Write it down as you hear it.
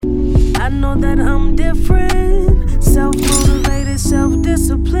I know that I'm different, self-motivated,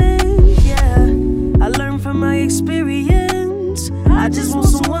 self-disciplined, yeah. I learned from my experience. I just want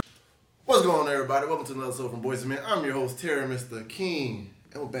someone. What's going on, everybody? Welcome to another episode from Boys and Men. I'm your host, Terry, Mr. King,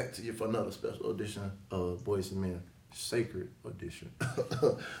 and we're back to you for another special edition of Boys and Men, Sacred Edition.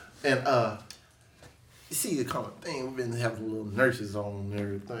 And you see the common thing, we've been having little nurses on and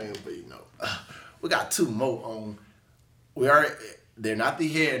everything, but we got two more on. They're not the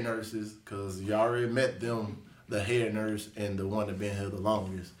head nurses, because you already met them, the head nurse and the one that been here the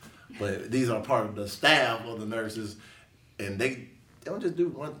longest. But these are part of the staff of the nurses, and they don't just do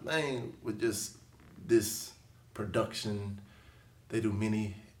one thing with just this production. They do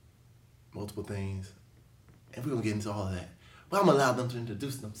multiple things, and we're gonna get into all of that. But I'm gonna allow them to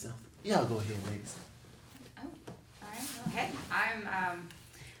introduce themselves. Y'all go ahead, ladies. Oh, all right. Well, hey,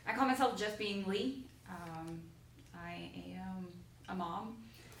 I call myself Just Being Lee. I am a mom.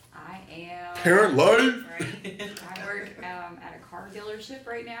 I am Parent life. Right. I work at a car dealership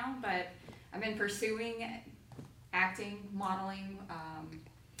right now, but I've been pursuing acting, modeling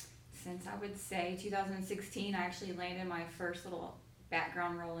since I would say 2016. I actually landed my first little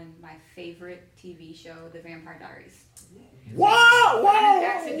background role in my favorite TV show, The Vampire Diaries. Wow!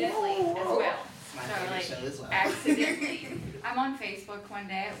 Accidentally as well. My favorite show as well. Accidentally. I'm on Facebook one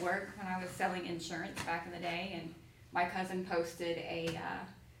day at work when I was selling insurance back in the day, and my cousin posted a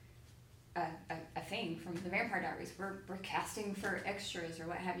thing from The Vampire Diaries. We're casting for extras or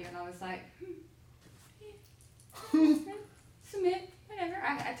what have you, and I was like, submit, whatever.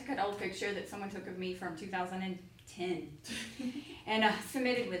 I took an old picture that someone took of me from 2010 and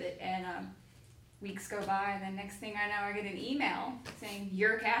submitted with it, and weeks go by, and the next thing I know, I get an email saying,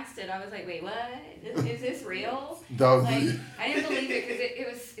 "You're casted." I was like, "Wait, what? Is this real?" Like, I didn't believe it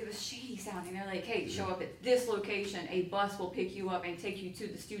because it was shady sounding. They're like, "Hey, show up at this location. A bus will pick you up and take you to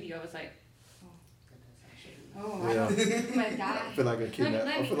the studio." I was like, "Oh, Yeah. I'm gonna die." I feel like a kidnap.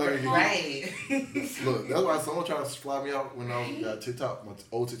 I feel like a kidnap. Right. Look, that's why someone tried to fly me out when I was TikTok. My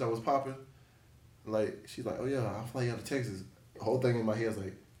old TikTok was popping. Like, she's like, "Oh yeah, I'll fly you out to Texas." The whole thing in my head is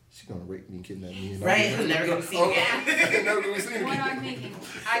like, she's gonna rape me and kidnap me. And Right, I'm never gonna see you again. Never gonna see you What again. I'm thinking,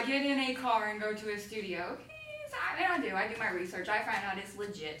 I get in a car and go to a studio. Okay, so I do my research. I find out it's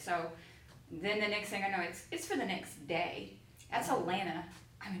legit. So then the next thing I know, it's for the next day. That's Atlanta.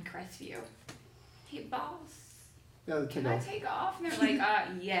 I'm in Crestview. Hey, boss, Yeah, can I take off? And they're like,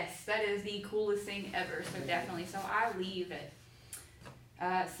 yes, that is the coolest thing ever. So definitely. So I leave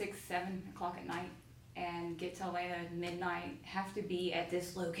at 6, 7 o'clock at night and get to Atlanta at midnight. Have to be at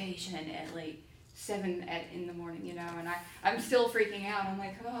this location at like 7 in the morning, and I'm still freaking out. I'm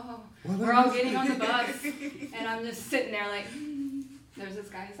like, oh, we're all getting on the bus, and I'm just sitting there like, there's this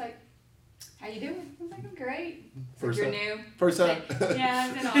guy. He's like, "How you doing?" I'm like, "I'm great." First "You're time. new?" First time. Like, yeah,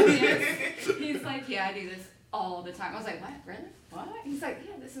 I'm an audience. He's like, "Yeah, I do this all the time." I was like, "What? Really? What?" He's like,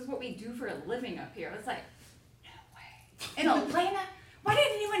 "Yeah, this is what we do for a living up here." I was like, "No way. In Atlanta? Why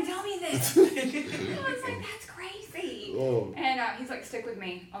didn't anyone tell me this?" I was like, "That's crazy." Oh. And he's like, "Stick with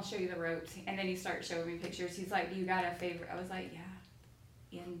me. I'll show you the ropes." And then he starts showing me pictures. He's like, "Do you got a favorite?" I was like,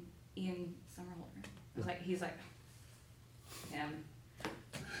 "Yeah, Ian Somerhalder." He's like, him.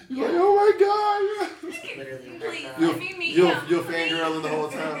 You're like, "Oh my God." Literally. Please Right let me meet You're him. fangirling the whole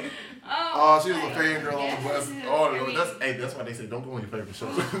time. Oh, She was a fangirl on the bus. yes. Oh, I mean, that's why they say don't go on your favorite show. I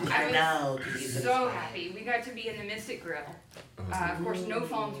was know. so happy. We got to be in the Mystic Grill. Of course, no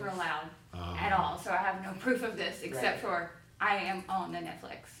phones were allowed at all, so I have no proof of this except for I am on the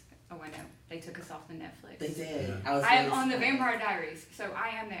Netflix. Oh, I know. They took us off the Netflix. They did. Yeah. I am on the Vampire Diaries, so I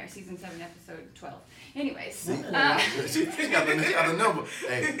am there. Season 7, episode 12. Anyways, she got the number.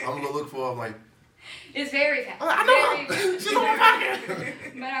 Hey, I'm gonna look for. I'm like, it's very fast. I know. Very She's on fire.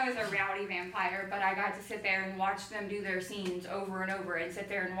 But I was a rowdy vampire, but I got to sit there and watch them do their scenes over and over and sit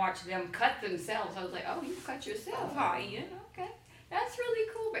there and watch them cut themselves. I was like, "Oh, you cut yourself, huh? Okay. That's really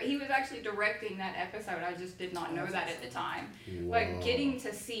cool." But he was actually directing that episode. I just did not know that at the time. Wow. Like, getting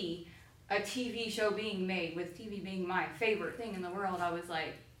to see a TV show being made, with TV being my favorite thing in the world, I was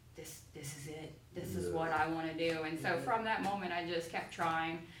like, this is it. This is what I want to do. And so from that moment, I just kept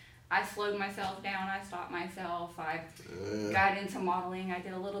trying. I slowed myself down. I stopped myself. I got into modeling. I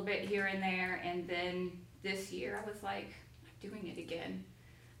did a little bit here and there. And then this year, I was like, I'm doing it again.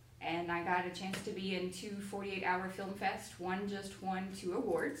 And I got a chance to be in 2 48-hour film fest. One just won 2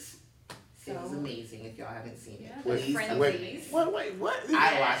 awards. So, it was amazing if y'all haven't seen it. Yeah, Please. the Frenzies. Wait, what?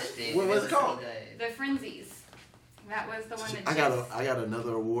 I watched it. What was it called? So good. The Frenzies. That was the one that I got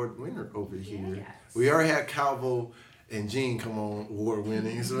another award winner over here. Yes. We already had Calvo and Gene come on award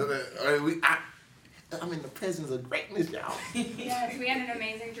winning. So I'm in the presence of greatness, y'all. Yes, we had an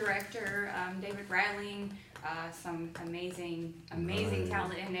amazing director, David Bradley, some amazing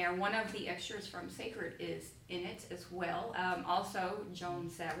talent in there. One of the extras from Sacred is in it as well. Also, Joan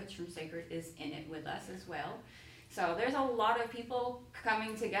Savage from Sacred is in it with us as well. So there's a lot of people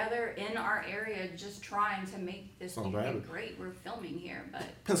coming together in our area just trying to make this event great. We're filming here, but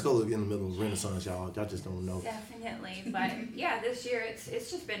Pensacola in the middle of Renaissance, y'all. Y'all just don't know. Definitely, but yeah, this year it's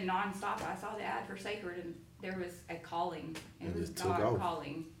just been nonstop. I saw the ad for Sacred, and there was a calling. It was God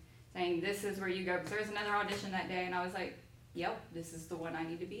calling, saying this is where you go. There was another audition that day, and I was like, "Yep, this is the one I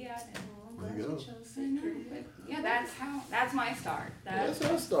need to be at." And there you go. But yeah, that's my start. That's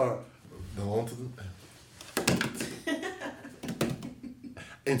our start. Go on to the.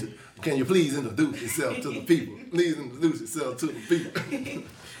 Can you please introduce yourself to the people? Please introduce yourself to the people.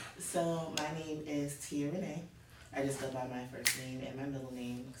 So my name is Tia Renee. I just go by my first name and my middle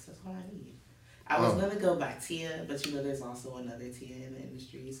name because that's all I need. I was going to go by Tia, but there's also another Tia in the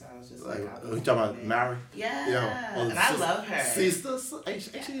industry, so I was just like, you talking about Mary? Yeah. And I love her. Sister? Ain't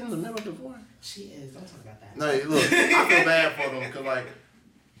she in the middle of the voice? She is. Don't talk about that. No, look, I feel bad for them because, like,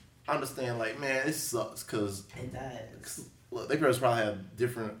 I understand, like, man, it sucks because. It does. Look, they girls probably have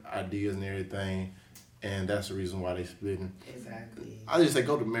different ideas and everything, and that's the reason why they splitting. Exactly. I just say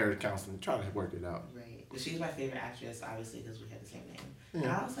go to marriage counseling, try to work it out. Right. But she's my favorite actress, obviously, because we had the same name. Yeah.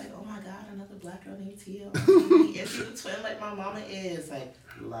 And I was like, oh my God, another black girl named Tia. And she's a twin like my mama is. Like,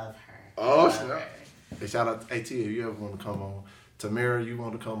 love her. Oh, love snap. her. Hey, shout out to Tia, if you ever want to come on. Tamara, you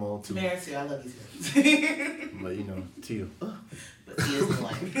want to come on too. Tamara too, I love you too. But you know, Tia. But Tia's the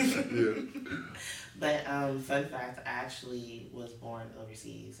one. Yeah. But fun fact, I actually was born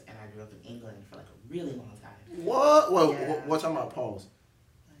overseas and I grew up in England for like a really long time. What? Well, Yeah. what talking about pause?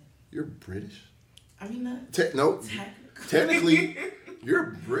 You're British? I mean, not No. technically. Technically,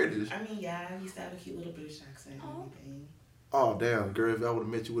 you're British. I mean, yeah, I used to have a cute little British accent and Oh. everything. Oh, damn, girl, if I would have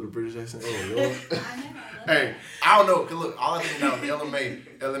met you with a British accent, oh, Lord. I know. I love Hey, it. I don't know, cause look, all I think now is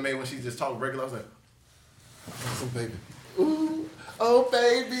LMA when she just talked regular, I was like, oh, baby. Ooh, oh,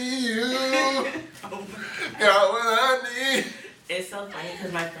 baby, you got what I need. It's so funny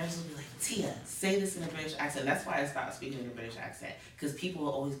because my friends will be like, Tia, say this in a British accent. That's why I stopped speaking in a British accent. Because people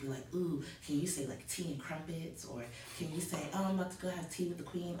will always be like, ooh, can you say like tea and crumpets? Or can you say, oh, I'm about to go have tea with the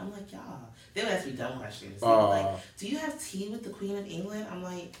Queen? I'm like, y'all. They would ask me dumb questions. They were like, do you have tea with the Queen of England? I'm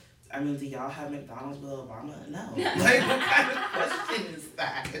like, I mean, do y'all have McDonald's with Obama? No. Like, what kind of question is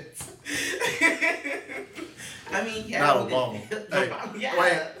that? I mean, yeah. Not Obama. Hey, Obama, yeah. Why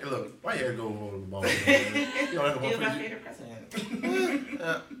you had to go over Obama? Man? You know, He was my favorite president.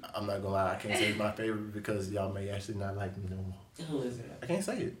 I'm not gonna lie, I can't say my favorite because y'all may actually not like me no more. Who is it? I can't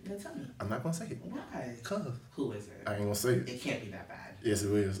say it. No, tell me. I'm not gonna say it. Why? Cause Who is it? I ain't gonna say it. It can't be that bad. Yes,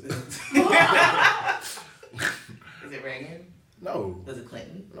 it is. Is it Reagan? No. Was it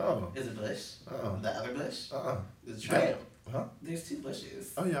Clinton? No. Is it Bush? Uh-uh. The other Bush? Uh-uh. Is it Trump? Huh? There's two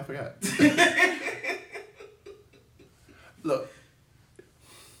Bushes. Oh yeah, I forgot. Look,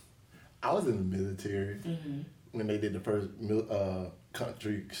 I was in the military when they did the first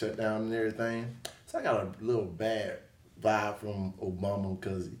country shutdown and everything. So I got a little bad vibe from Obama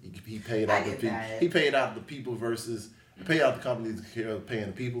because he paid out the people. that. He paid out the people versus he paid out the companies paying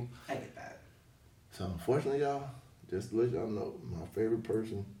the people. I get that. So unfortunately, y'all, just to let y'all know, my favorite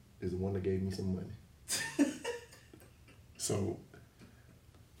person is the one that gave me some money. So,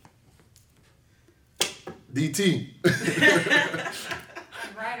 DT. I'm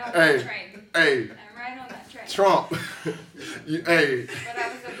right on that train. Hey, I'm right on that train. Trump. Hey. But I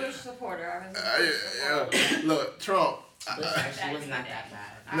was a Bush supporter. Look, Trump. Bush actually was not that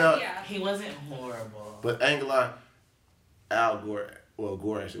bad. No. Yeah. He wasn't horrible. But Angela, Al Gore. Well,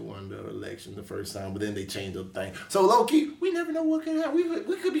 Gore actually won the election the first time, but then they changed the thing. So low key, we never know what could happen.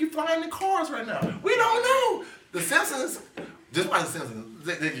 We could be flying in cars right now. We don't know. The Simpsons, just by the Simpsons,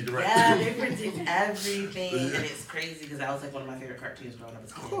 they get the right. Yeah, they predict everything, and it's crazy because that was like one of my favorite cartoons growing up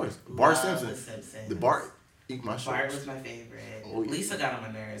as a kid. Of course, Bart Love Simpson. The Simpsons. The Bart eat my Bart shorts. was my favorite. Oh, yeah. Lisa got on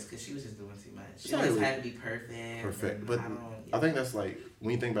my nerves because she was just doing too much. She Yeah, always it had to be perfect. Perfect, and but I I think that's like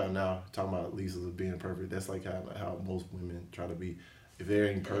when you think about it now, talking about Lisa being perfect. That's like how most women try to be. If they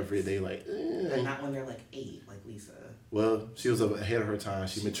ain't perfect, they like. But not when they're like 8, like Lisa. Well, she was ahead of her time.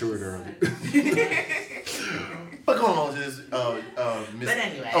 She matured early. But come on, just Miss. But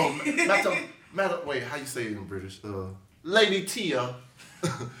anyway. Oh, Madam. Wait, how you say it in British? Lady Tia,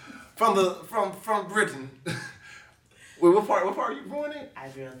 from Britain. Wait, what part are you born in? I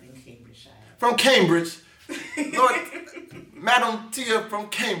grew up in Cambridgeshire. From Cambridge. Lord, Madam Tia from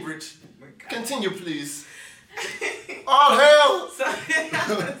Cambridge. Continue, please. All hail!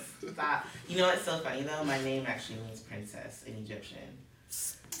 Stop. You know what's so funny though? My name actually means princess in Egyptian.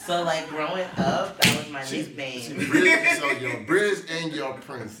 So like growing up, that was my nickname. So your British and your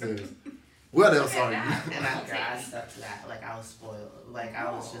princess. What else are you? And I stuck to that. Like I was spoiled. Like I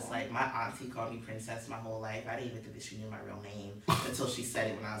was just like, my auntie called me princess my whole life. I didn't even think that she knew my real name until she said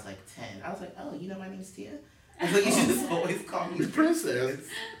it when I was like 10. I was like, oh, you know my name's Tia? I was like, you should just always call me princess.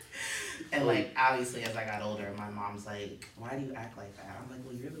 And like obviously as I got older, my mom's like, why do you act like that? I'm like,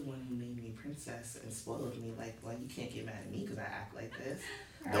 well, you're the one who named me princess and spoiled me. Like, well, you can't get mad at me because I act like this.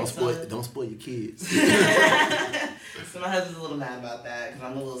 Don't spoil your kids. So my husband's a little mad about that because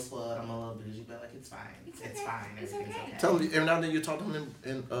I'm a little spoiled, I'm a little bougie, but like it's fine. It's fine. Everything's okay. Tell me, every now and then you talk to him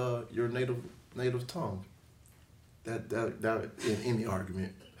in your native tongue. That in any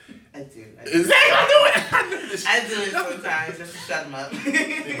argument. I do. Exactly, I do it sometimes just to shut him up.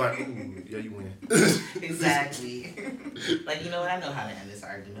 He's like, ooh, yeah, you win. Exactly. Like, you know what? I know how to end this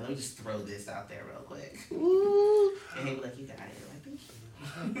argument. Let me just throw this out there real quick. Ooh. And he'll be like, you got it. Like, thank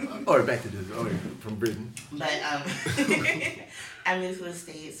you. Or back to this. From Britain. But I moved to the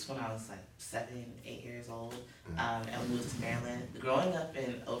States when I was like 7, 8 years old. And we moved to Maryland. Growing up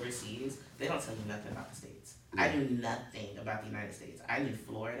in overseas, they don't tell you nothing about the States. I knew nothing about the United States. I knew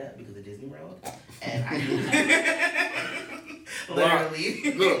Florida because of Disney World. And I knew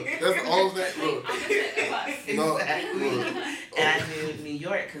literally. Look, that's all that. Look. Exactly. No, and I knew New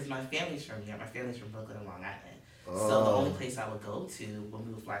York because my family's from New York. My family's from Brooklyn and Long Island. So the only place I would go to when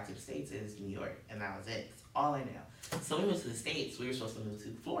we would fly to the States is New York. And that was it. That's all I knew. So when we moved to the States, we were supposed to move to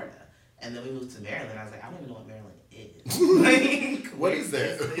Florida. And then we moved to Maryland. I was like, I don't even know what Maryland is. Like, what is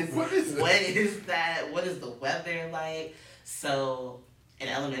that? What is that? What is the weather like? So in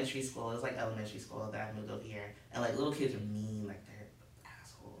elementary school, it was like elementary school that I moved over here. And like little kids are mean, like they're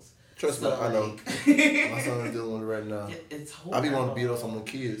assholes. Trust so, me, I know. My son is dealing with it right now. It's horrible. I be wanting to beat up some little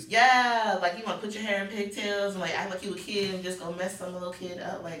kids. Yeah, like you want to put your hair in pigtails and like act like you a kid and just go mess some little kid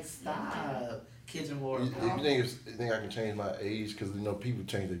up. Like stop. Kids are horrible. You think I can change my age? Because, people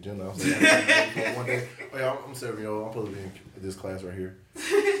change their gender. I was like, one day, I'm 7 years old. I'm supposed to be in this class right here.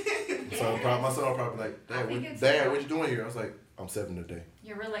 So my son will probably be like, Dad, what you doing here? I was like, I'm 7 today.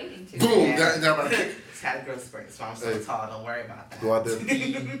 You're relating to Boom! It's had a growth spurt, so I'm so tall. Don't worry about that. Go out there,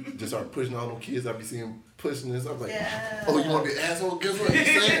 just start pushing all them kids. I be seeing pushing this. I'm like, oh, you want to be an asshole? Guess what?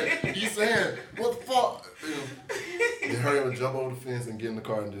 He's saying, what the fuck? Then hurry up and jump over the fence and get in the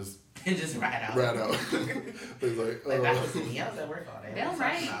car and just ride out. It's like that was me. I was at work all day. Bell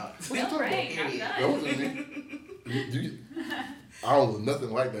rang. Bell rang. I'm done. That wasn't me. I don't know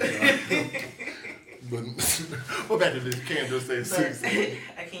nothing like that. But what back to this? You can't just say six.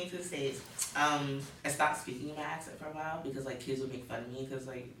 I came to the States. I stopped speaking in my accent for a while because like kids would make fun of me because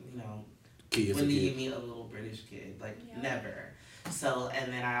kids when do you meet a little British kid? Never. So,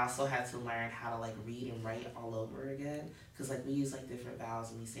 and then I also had to learn how to like read and write all over again because like we use like different vowels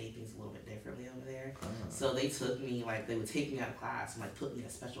and we say things a little bit differently over there. So they took me they would take me out of class and like put me in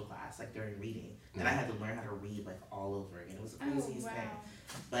a special class like during reading, and I had to learn how to read like all over again. It was the craziest thing.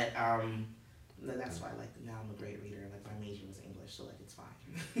 But that's why now I'm a great reader. Like my major was English, so like it's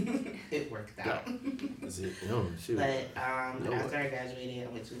fine. It worked out. That's it. Oh, shoot. But after I graduated,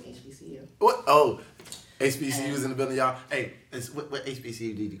 I went to an HBCU. What? Oh. HBCUs in the building, y'all. Hey, what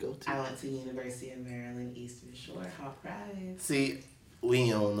HBCU did you go to? I went to University of Maryland, Eastern Shore. How proud. See, we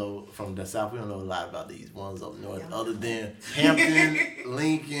don't know from the South. We don't know a lot about these ones up north, other than Hampton,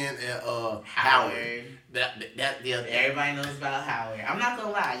 Lincoln, and Howard. Everybody knows about Howard. I'm not gonna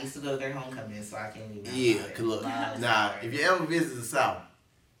lie. I used to go to their homecoming, so I can't even. Yeah, cause look, if you ever visit the South,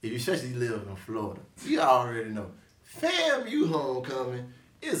 if you especially live in Florida, you already know. FAMU homecoming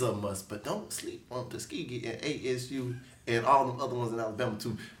is a must, but don't sleep on Tuskegee and ASU and all them other ones in Alabama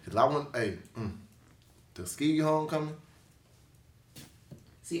too. Cause I want, Tuskegee homecoming.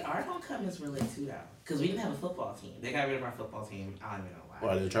 See, our homecomings were lit too, though, because we didn't have a football team. They got rid of our football team. I don't even know why.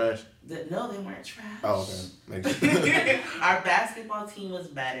 Why, they trash? No, they weren't trash. Oh, okay. Our basketball team was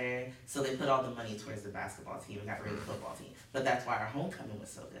better, so they put all the money towards the basketball team and got rid of the football team. But that's why our homecoming was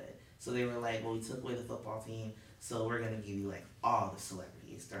so good. So they were like, well, we took away the football team, so we're going to give you, like, all the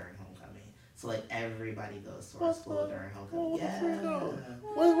celebrities during homecoming. So, like, everybody goes to our school during homecoming.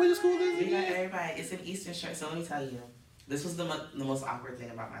 Where your school is? We got everybody. It's in Eastern Shore. So let me tell you, this was the most awkward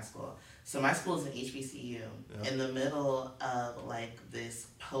thing about my school. So my school is an HBCU in the middle of, like, this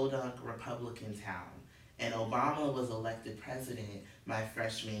podunk Republican town. And Obama was elected president my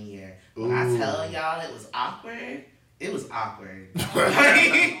freshman year. When I tell y'all it was awkward, it was awkward.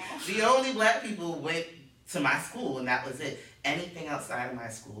 The only black people went to my school, and that was it. Anything outside of my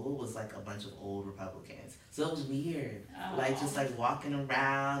school was like a bunch of old Republicans. So it was weird. Like just like walking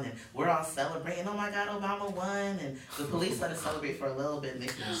around and we're all celebrating, oh my God, Obama won, and the police let us celebrate for a little bit and they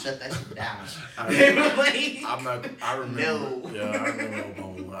just shut that shit down. I remember. No. Yeah, I remember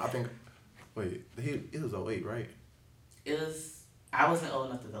Obama won. I think, wait, it was 08, right? I wasn't old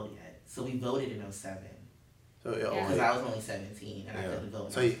enough to vote yet. So we voted in 07. So Because I was only 17 and I couldn't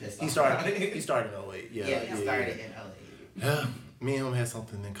vote. So he started in 08. Yeah, he started in 08. Yeah, me and him had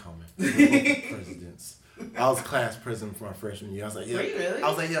something in common. We were presidents. I was class president for my freshman year. I was like, yeah. Were you really? I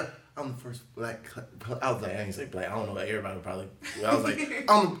was like, yeah, I'm the first black. I was like, I didn't say black. I don't know. Everybody would probably. I was like,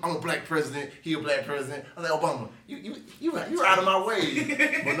 I'm a black president. He a black president. I was like, Obama, you out of my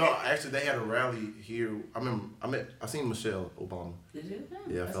way. But no, actually, they had a rally here. I remember. I seen Michelle Obama. Did you?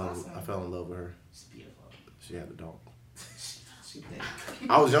 Yeah, Awesome. I fell in love with her. She's beautiful. She had a dog. She thick.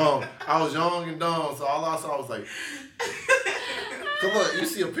 I was young and dumb, so all I saw was like. So look, you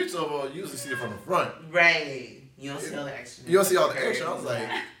see a picture of her, you usually see it from the front. Right. You don't see all the extra. You don't see all the extra. I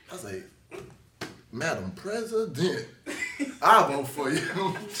was like, Madam President, I'll vote for you.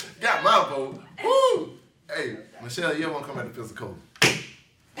 Got my vote. Woo! Hey, Michelle, you ever want to come back to Pensacola?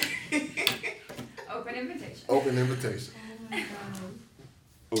 Open invitation. Open invitation.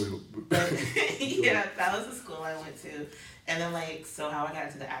 Yeah, that was the school I went to. And then so how I got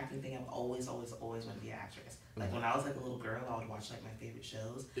into the acting thing, I've always wanted to be an actress. Like when I was like a little girl, I would watch like my favorite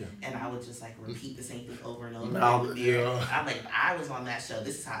shows, and I would just like repeat the same thing over and over. I'm like, if I was on that show,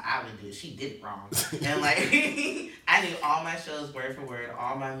 this is how I would do it. She did it wrong, and like I knew all my shows word for word,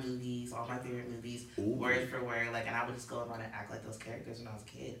 all my movies, all my favorite movies, word for word. Like, and I would just go around and act like those characters when I was a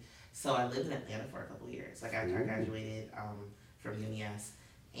kid. So I lived in Atlanta for a couple of years. Like after I graduated from UNES.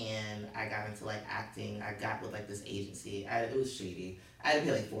 And I got into like acting. I got with like this agency. It was shady. I had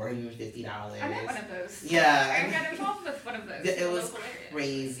to pay like $450. I met one of those. Yeah. I got involved with one of those. It was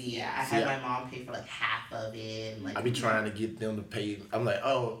crazy. Yeah. I had my mom pay for like half of it. And, like, I be trying to get them to pay. I'm like,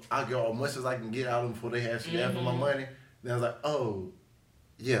 oh, I'll get as much as I can get out of them before they have shit for my money. Then I was like, oh,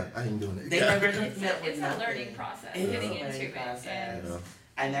 yeah, I ain't doing it. They never it's a learning process. Getting into it. And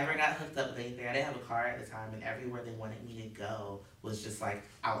I never got hooked up with anything. I didn't have a car at the time, and everywhere they wanted me to go was just like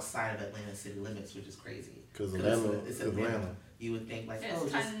outside of Atlanta city limits, which is crazy. Because it's Atlanta. You would think like,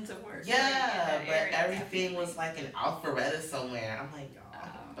 there's tons of work. Yeah, but everything was like in Alpharetta somewhere. I'm like,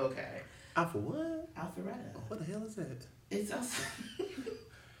 y'all, okay. Alpha what? Alpharetta. What the hell is that? It's also.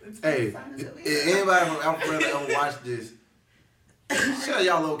 Hey, if anybody from Alpharetta ever watch this, share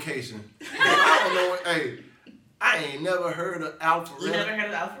y'all location. I don't know. Hey. I ain't never heard of Alpharetta. You never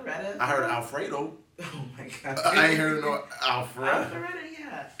heard of Alpharetta? I heard of Alfredo. Oh my God. I ain't heard of no Alfredo. Alpharetta,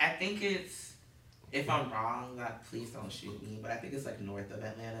 yeah. I think it's, if I'm wrong, please don't shoot me, but I think it's like north of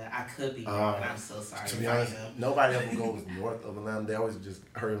Atlanta. I could be wrong, and I'm so sorry. To be honest, nobody ever goes north of Atlanta. They always just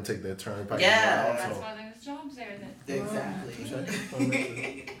heard them take that turnpike. Yeah. That's why there's jobs there then. Exactly.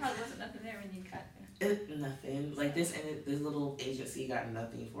 Probably wasn't nothing there when you cut. Nothing. Like this little agency got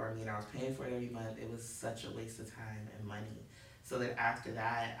nothing for me, and I was paying for it every month. It was such a waste of time and money. So then after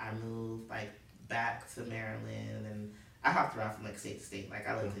that, I moved like back to Maryland, and I hopped around from like state to state. Like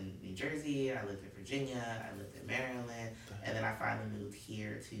I lived in New Jersey, I lived in Virginia, I lived in Maryland, and then I finally moved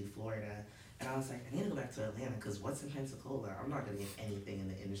here to Florida. And I was like, I need to go back to Atlanta because what's in Pensacola? I'm not going to get anything in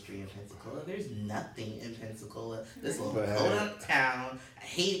the industry in Pensacola. There's nothing in Pensacola. This little podunk town. I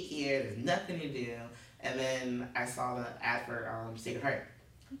hate it here. There's nothing to do. And then I saw the ad for Sacred Heart.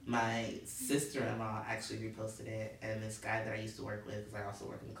 My sister-in-law actually reposted it. And this guy that I used to work with, because I also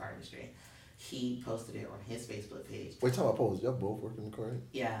work in the car industry, he posted it on his Facebook page. Wait, time I post. Y'all both work in the car industry?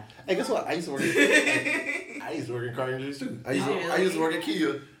 Yeah. Hey, guess what? I used to work in the car industry too. I used to work at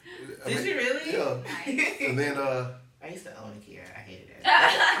Kia. Did you really? Yeah. And then I used to own a Kia. I hated it.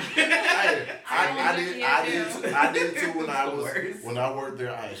 I did too when I worked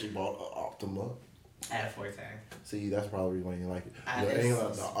there. I actually bought an Optima. I had a Forte. See, that's probably why you didn't like it.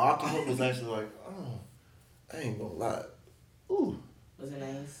 The Optima was actually like, oh, I ain't gonna lie. Ooh. Was it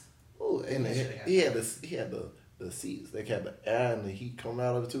nice? Ooh, and he had the seats. They had the air and the heat coming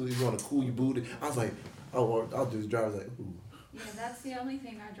out of it too. He's gonna cool your booty. I was like, I'll just drive like, ooh. Yeah, that's the only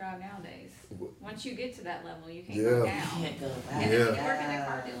thing I drive nowadays. Once you get to that level, you can't go down. You can't go back. And if you work in the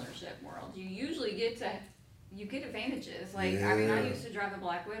car dealership world, you usually get advantages. Like, I mean, I used to drive a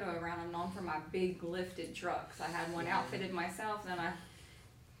Black Widow around. I'm known for my big lifted trucks. I had one outfitted myself, then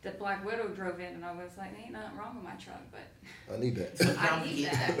the Black Widow drove in, and I was like, there ain't nothing wrong with my truck, but I need that. I need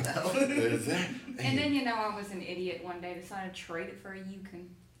that. Exactly. And then, I was an idiot one day, decided to trade it for a Yukon.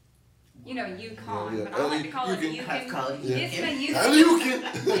 Yukon, but I like to call it a Yukon. It's my Yukon.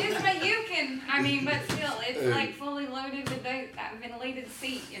 It's my Yukon. I mean, but still, like fully loaded with that ventilated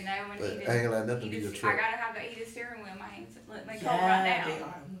seat, you know, when But he I ain't like nothing to be your I truck. gotta have the heated steering wheel in my hands. Let me cold right now. They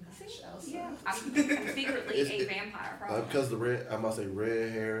are. Oh my gosh, Elsa. Yeah, I'm secretly It's- a vampire. Probably. Because the red, I must say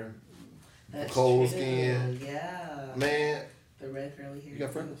red hair, That's cold true. skin. Yeah. man. The red curly hair. You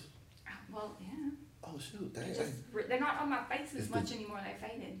got freckles? Well, yeah. Oh shoot, dang. They're not on my face as It's much the- anymore. They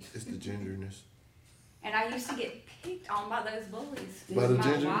faded. It's the gingerness And I used to get picked on by those bullies. By the my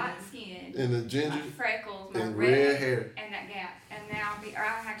ginger? white skin, and the my ginger freckles, my and red, red hair. and that gap. And now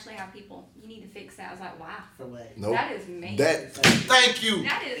I actually have people. You need to fix that. I was like, wow, For what? Nope. that is me. Thank you.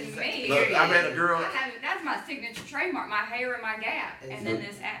 That is me. Look, I met a girl. That's my signature trademark. My hair and my gap, and then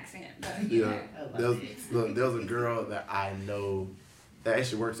this accent. But, you Yeah, know. I love it. there was a girl that I know that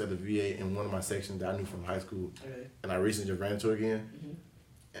actually works at the VA in one of my sections that I knew from high school, Okay. and I recently just ran into her again, Mhm.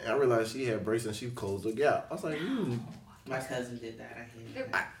 and I realized she had braces and she closed the gap. I was like, My cousin did that. I hate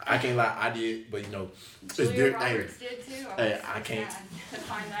The- that. I can't lie, I did, but you know, it's Julia different. Hey, Roberts did too. hey, was I so can't- sad to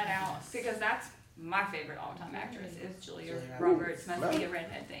find that out because that's my favorite all-time actress is Julia Julia Roberts. Must Roberts. be a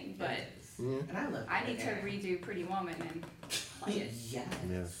redhead thing, but yeah. And I love I need to her. redo Pretty Woman and play it. Yes.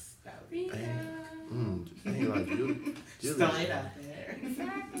 Yes. That would be Rita. I ain't like Julie. just throwing it out there.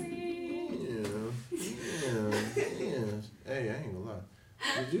 Exactly. Yeah. Hey, I ain't gonna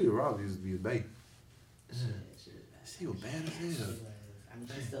lie. Julia Roberts used to be a babe. She was bad as She hell. was. I mean,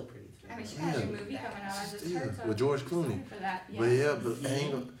 she's still pretty. I mean, she has a Yeah. movie coming out. I just Yeah, heard so with George I'm Clooney. excited for that. But yeah, but I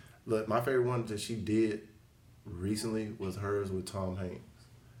ain't gonna, look, my favorite one that she did recently was hers with Tom Hanks.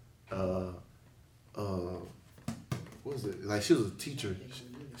 What was it? Like she was a teacher.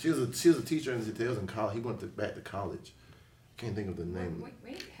 She was a teacher and they was in college. He went back to college. Can't think of the name.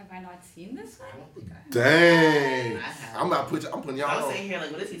 Wait, have I not seen this I one? don't think I have. Dang! I have. I'm putting I was y'all sitting here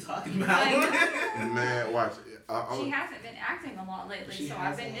like, what is he talking Like, about? Man, watch. she hasn't been acting a lot lately, She so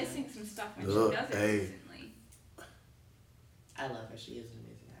I've been hasn't. missing some stuff when Look, she does it hey. recently. I love her. She is an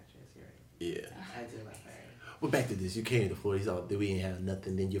amazing actress. You're right. Yeah. I do love her. Well, back to this. You came to Florida. You thought that we ain't have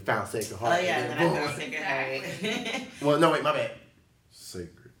nothing. Then you found Sacred Oh Heart. yeah, and and then then I boom. found Sacred Heart. Well, no, wait, my bad.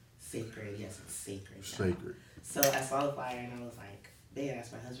 Sacred. Sacred, yes, it's sacred. now. Sacred. So I saw the flyer and I was like, they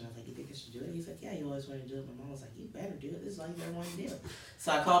asked my husband, I was like, you think I should do it? He's like, yeah, you always want to do it. My mom was like, you better do it. This is all you ever want to do.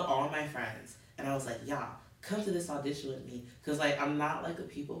 So I called all my friends and I was like, y'all, come to this audition with me. Because, like, I'm not, like, a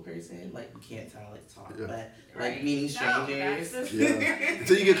people person. Like, you can't tell, like, talk. Yeah. But, like, Right. meeting No, strangers. that's Yeah.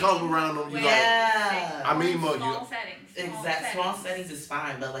 Until you get comfortable around them, you like. Yeah. I mean, Mo, small you- settings. Small settings is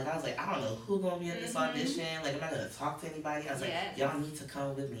fine, but like I was like, I don't know who gonna be at this Mhm. audition. Like, I'm not gonna talk to anybody. I was Yes. like, y'all need to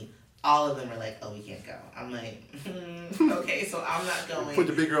come with me. All of them were like, oh, we can't go. I'm like, okay, so I'm not going. Put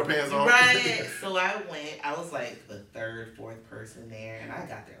the big girl pants on. Right. So I went. I was like the third, fourth person there, and I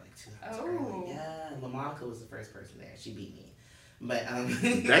got there like 2 hours Oh. early. Yeah, LaMonica was the first person there. She beat me. But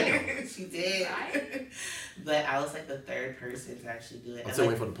Damn. she did. Right. But I was like the third person to actually do it. I'm And, still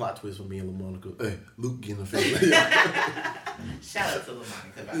like, waiting for the plot twist from me and LaMonica. Hey, Luke getting the film. shout out to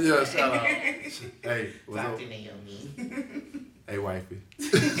LaMonica. By the Yeah, way. shout out. Hey, what's up? Dr. Naomi. Hey, wifey.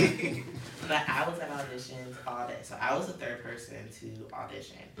 But I was at auditions all day. So I was the third person to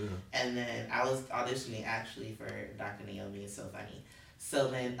audition. Yeah. And then I was auditioning actually for Dr. Naomi. It's so funny. So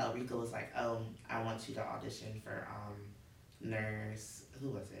then Elrica was like, oh, I want you to audition for Nurse. Who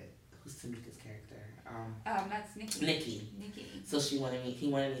was it? Who's Tamika's character? That's Nikki. Nikki. Nikki. So he wanted me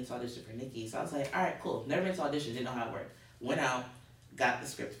to audition for Nikki. So I was like, all right, cool. Never been to audition, didn't know how it worked. Went out, got the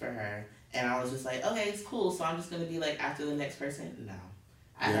script for her, and I was just like, okay, it's cool. So I'm just gonna be like after the next person? No.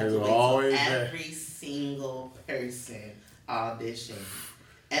 I had to You're wait till always there. every single person audition.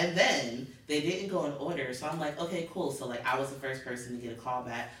 And then they didn't go in order, so I'm like, okay, cool. So like I was the first person to get a call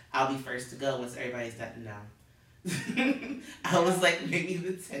back. I'll be first to go once everybody's done. No. I was like maybe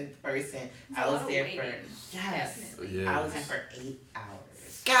the 10th person. It's I a was lot of there waiting. for Definitely. Yeah. I was there for 8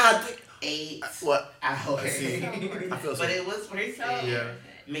 hours. God, 8 what? hours. See, I feel so. But it was worth So it. Yeah.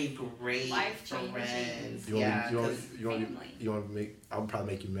 Made great Life-changing. friends. You want, Yeah, you want, 'cause you want, family. you want to make? I'll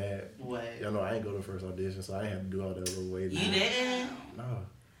probably make you mad. what? Y'all know I ain't go to the first audition, so I ain't have to do all that little waiting. You didn't? No.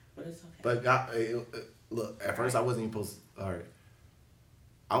 But it's okay. But God, look, at first I wasn't even supposed to, all right.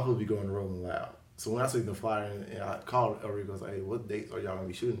 I was supposed to be going to Rolling Loud. So when I seen the flyer and I called Elrica, I was like, hey, what dates are y'all going to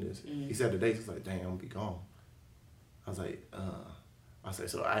be shooting this? Mhm. He said the dates. I was like, dang, I'm going to be gone. I was like, I said,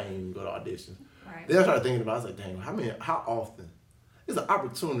 so I ain't even go to audition. Right. Then I started thinking about it. I was like, dang, how often? It's an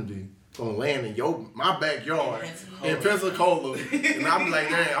opportunity going to land in my backyard in Pensacola. And I'm like,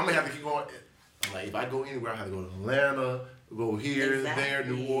 dang, I'm going to have to keep going. I'm like, if I go anywhere, I have to go to Atlanta, go here, there,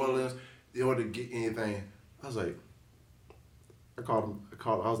 New Exactly. Orleans, in order to get anything. I was like, I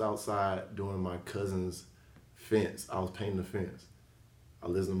was outside doing my cousin's fence. I was painting the fence. I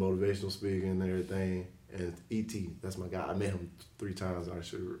listened to motivational speaking and everything. And E.T., that's my guy. I met him 3 times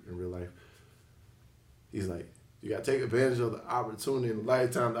actually in real life. He's like, you gotta take advantage of the opportunity and the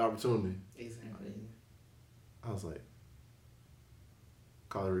lifetime of the opportunity. Exactly. I was like,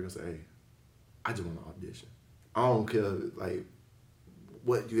 call Rico and say, hey, I just want to audition. I don't care like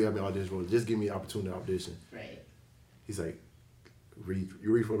what you have me audition for. Just give me an opportunity to audition. Right. He's like,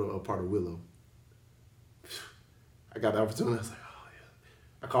 you read for a part of Willow. I got the opportunity. I was like, oh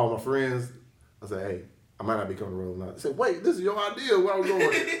yeah. I called my friends. I said, hey, I might not be coming to Willow now. They said, wait, this is your idea. Where are we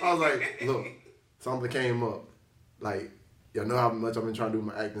going? I was like, look, something came up. Like, y'all know how much I've been trying to do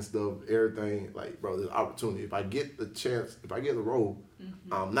my acting stuff, everything. Like, bro, there's an opportunity. If I get the chance, if I get the role,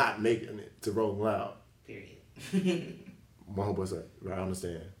 I'm not making it to Rolling Loud. Period. My homeboy said, I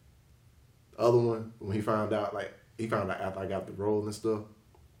understand. The other one, when he found out after I got the role and stuff,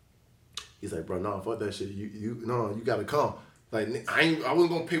 he's like, bro, no, fuck that shit. You gotta come. Like, I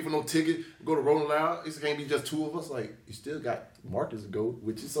wasn't gonna pay for no ticket, go to Rolling Loud. It can't be just 2 of us. Like, you still got Marcus to go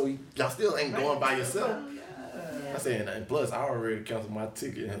with you, so y'all still ain't going by yourself. I said, and plus, I already canceled my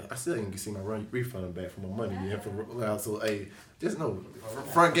ticket, and I still ain't see my refund back for my money. Yeah, from Rolling Loud. So, hey, just know,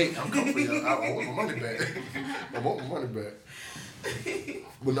 front gate, I'm coming for y'all. I want my money back. I want my money back.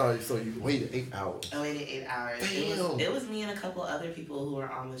 But no, so you waited 8 hours. I waited 8 hours. Damn. It was me and a couple other people who were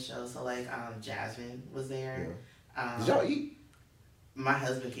on the show. So like Jasmine was there. Yeah. Did y'all eat? My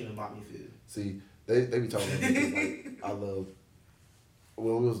husband came and bought me food. See, they be talking about me like I love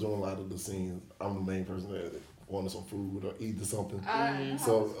when we was doing a lot of the scenes. I'm the main person that wanted some food or eat or something. So I was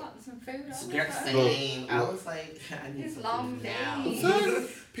wanting some food. Same. I was like, I need some long food now. days.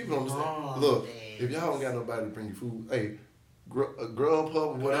 People don't understand. Look, if y'all don't got nobody to bring you food, hey,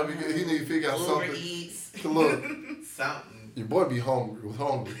 Grubhub, whatever, he need to figure out something. Uber Eats. Look, something. your boy be hungry.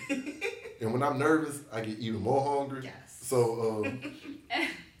 And when I'm nervous, I get even more hungry. Yes. So,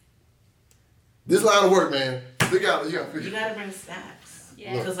 this line of work, man, you gotta bring snacks.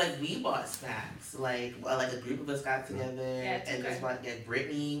 Yeah. Because like we bought snacks. Like a group of us got together and just bought. Like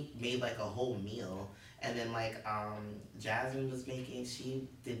Brittany made like a whole meal, and then like Jasmine was making. She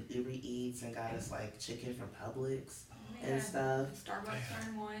did Uber Eats and got us like chicken from Publix and stuff. Starbucks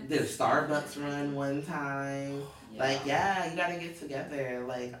run one. Did a Starbucks run one time. Yeah. Like, you gotta get together.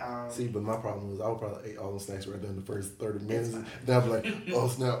 Like, See, but my problem was I would probably ate all those snacks right there in the first 30 minutes. Then I'd be like, oh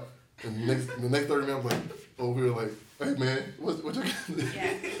snap. And the next 30 minutes, I'm like, over here, like, hey man, what you got?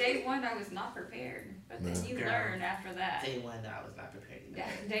 Yeah, day 1 I was not prepared, but then you learn after that. Day 1, I was not prepared either. Yeah,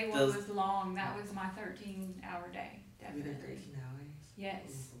 day 1 was long. That was my 13-hour day. Definitely. 13 hours?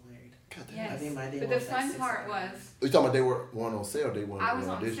 Yes. Yes. I think my day but the fun part was. You talking about day 1 on sale, day 1 I was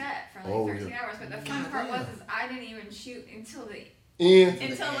on set for like 13 hours, but the fun part was I didn't even shoot until like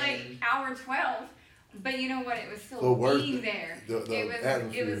hour 12. But you know what? It was still being there. It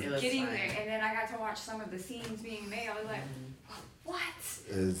was getting there, and then I got to watch some of the scenes being made. I was like, what?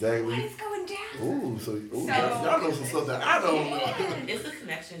 Exactly. What is going down? Ooh, so y'all know some stuff that I don't know. It's the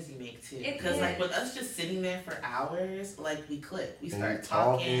connections you make too. Because like with us just sitting there for hours, like we click. We start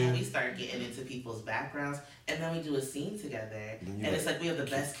talking. We start getting into people's backgrounds, and then we do a scene together, and it's like we have the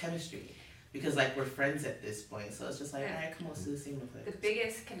best chemistry. Because like we're friends at this point, so it's just like, all right, come on, let's do the scene real quick. The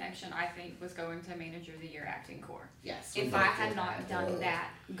biggest connection I think was going to Manager of the Year Acting Corps. Yes. If I had not done that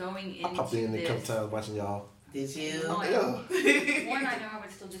going into I popped in a couple times watching y'all. Did you? One, I know I would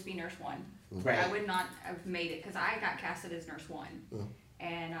still just be Nurse 1. Right. I would not have made it because I got casted as Nurse 1.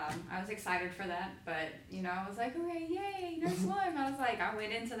 And I was excited for that, but I was like, okay, yay, Nurse 1. I was like, I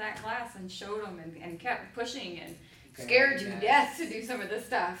went into that class and showed them and kept pushing and scared you to death to do some of this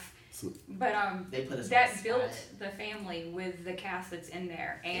stuff. But that built the family with the cast that's in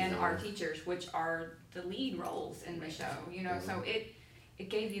there and our teachers, which are the lead roles in the show. So it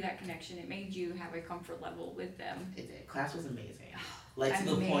gave you that connection. It made you have a comfort level with them. It did. Class was amazing. Like to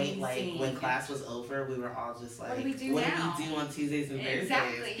the point, like when class was over, we were all just like, what do we do on Tuesdays and Thursdays?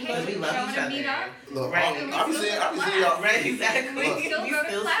 Exactly. Hey, we love each other. Meet up? Look, right. I be seeing y'all. Right, exactly. We still go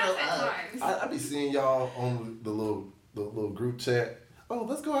to class at times. I be seeing y'all on the little group chat. Oh,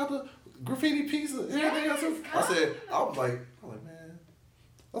 let's go out to graffiti pizza. Everything else. I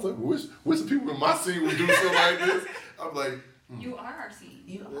was like, wish the people in my scene would do something like this. I'm like, you are our scene.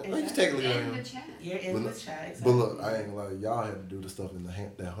 You are. Exactly. You technically in the chat. You're in the chat. Exactly. But look, I ain't gonna lie, y'all had to do the stuff in the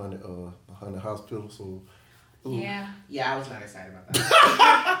Hunter Hospital. So. Ooh. Yeah, I was not excited about that.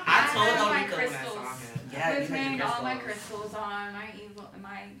 I told my Enrico crystals. when I saw him. Yeah, I was wearing all my crystals on,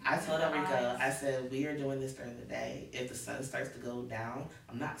 my I told Enrico, I said, we are doing this during the day. If the sun starts to go down,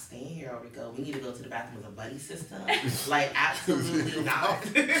 I'm not staying here, Enrico. We need to go to the bathroom with a buddy system. Like, absolutely not.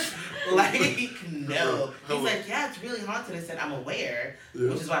 Like, no. He's like, yeah, it's really haunted. I said, I'm aware,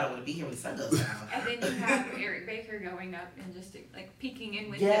 which is why I don't want to be here when the sun goes down. And then you have Eric Baker going up and just like peeking in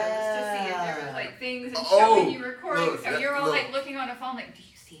windows to see if there was like things and showing you recordings. So you're all like looking on a phone like, do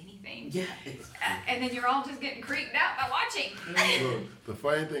you see anything? Yeah. And then you're all just getting creeped out by watching. Look, the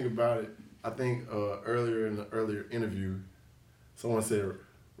funny thing about it, I think earlier in the earlier interview, someone said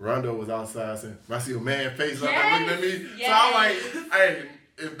Rondo was outside saying, I see a man face up and looking at me. Yes. So I'm like, hey,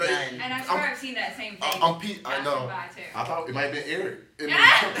 if they... And I'm sure I've seen that same thing. I know. Too. I thought it might have been Eric. And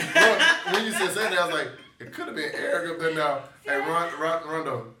when you said that, I was like, it could have been Eric up there now. Hey,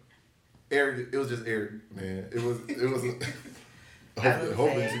 Rondo. Eric, it was just Eric, man. It was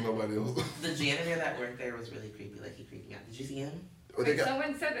hopefully you see nobody else. The janitor that worked there was really creepy. Like, he creeped me out. Did you see him?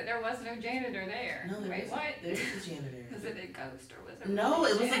 Someone said that there was no janitor there. No, Wait, what? There was a janitor. Was it a ghost or was it? No,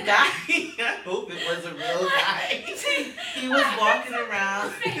 it was a guy. I hope it was a real guy. He was walking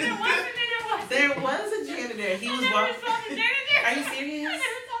around. There was a janitor. He was walking. Are you serious? I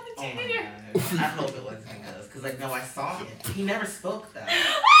never saw the janitor. Oh my God. I hope it wasn't a ghost, because like, no, I saw him. He never spoke though.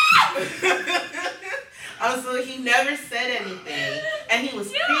 So he never said anything, and he was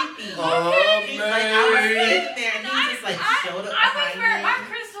creepy. Oh, He's man. like, I was sitting there, and he just like showed up I was behind wearing me. my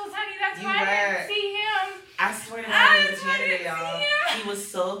crystals, honey. That's You why I were. didn't see him. I swear to God, he was a I janitor, didn't y'all. see him. He was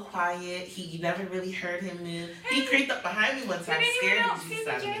so quiet. He never really heard him move. He creeped up behind me one time, Did scared anyone the else see juice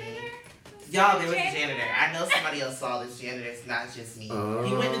the out of me. janitor? Y'all, there was a janitor. I know somebody else saw this janitor. It's not just me.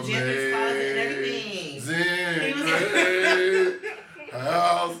 He went to janitor's closet and everything.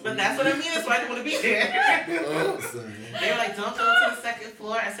 House. But that's what I mean. That's why I didn't want to be there. They were like, don't go to the second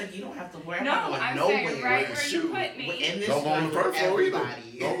floor. I said, you don't have to worry. I'm not going I'm nowhere. saying right where Shoot. you put me. In this Don't go on the room first with floor either.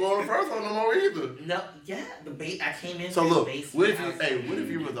 everybody. Don't go on the first floor no more either. No, yeah, I came in. So through look, the basement. what if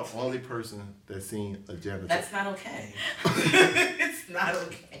you were the only person that seen a janitor? That's not okay. It's not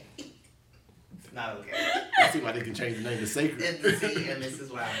okay. It's not okay. I see why they can change the name to Sacred. And this is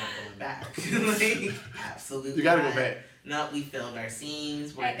why I'm not going back. Like, absolutely. You gotta not. go back. No, we filmed our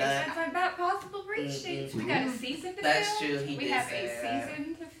scenes. We're Hey, they done. said something about possible reach dates. We got a season to That's film. true, he We did have say a that.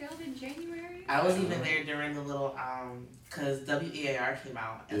 season to film in January. I was even there during the little because WEAR came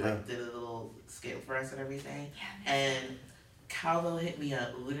out and like did a little skit for us and everything. Yeah, And Calvo hit me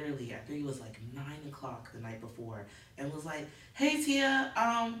up literally, I think it was like 9 o'clock the night before, and was like, "Hey Tia,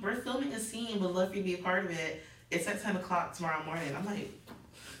 we're filming a scene. Would love for you to be a part of it. It's at 10 o'clock tomorrow morning." I'm like,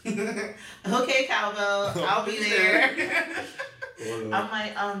 "Okay, Calvo, I'll be there." I'm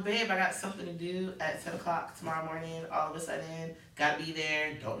like, babe, I got something to do at 10 o'clock tomorrow morning. All of a sudden, gotta be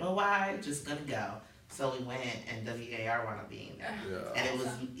there. Don't know why, just gonna go. So we went, and WAR wound up being there. Yeah. And it was,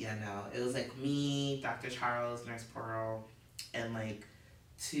 it was like me, Dr. Charles, Nurse Pearl, and like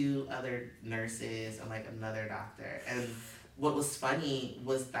 2 other nurses and like another doctor. And what was funny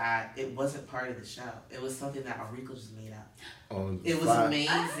was that it wasn't part of the show. It was something that Enrico just made up. It was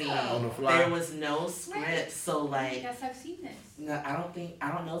amazing. On the fly. There was no script, so like. Yes, I've seen this. No, I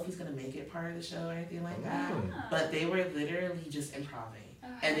don't know if he's gonna make it part of the show or anything like that. But they were literally just improving.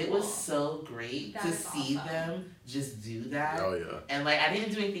 And it was so great to see them just do that. Oh yeah. And like, I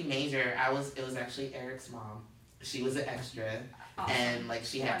didn't do anything major. It was actually Eric's mom. She was an extra. And like,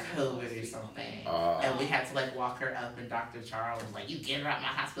 she had COVID or something. And we had to like walk her up, and Dr. Charles was like, "You get her out my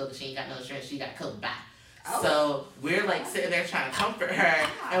hospital because she ain't got no insurance. She got COVID back." So we're like sitting there trying to comfort her,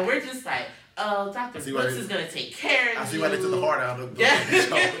 and we're just like, "Oh, Dr. Brooks is gonna take care of you." I see why they took the heart out of the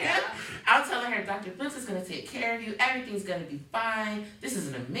Yeah. I'm telling her, Dr. Brooks is gonna take care of you. Everything's gonna be fine. This is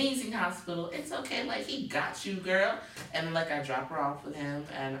an amazing hospital. It's okay. Like, he got you, girl. And like, I drop her off with him,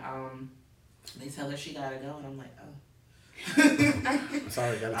 and they tell her she gotta go, and I'm like, oh.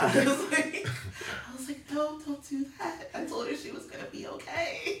 Sorry, gotta I take was like, no, don't do that. I told her she was gonna be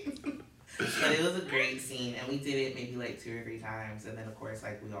okay. But it was a great scene, and we did it maybe like 2 or 3 times, and then of course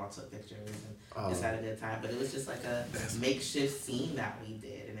like we all took pictures and just had a good time. But it was just like a makeshift scene that we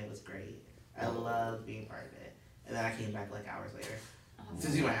did, and it was great. I loved being part of it, and then I came back like hours later to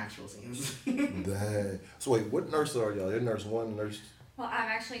do my actual scenes. Dang. So wait, what nurse are y'all? You're nurse 1, nurse. Well, I'm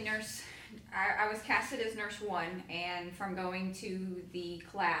actually nurse. I was casted as nurse 1, and from going to the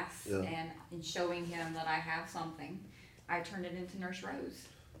class and showing him that I have something, I turned it into Nurse Rose.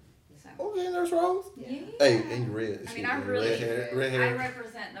 So. Okay, Nurse Rose. Yeah. Hey, and you red. I mean, I'm really red hair. I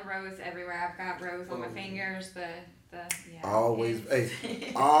represent the rose everywhere. I've got rose on my fingers. Yeah. Always,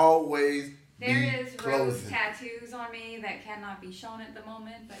 always. There is rose tattoos on me that cannot be shown at the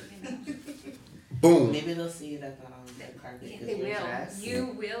moment, but you know. Boom. Maybe they'll see it at the red carpet. Yeah, 'cause they you're will. dressed. You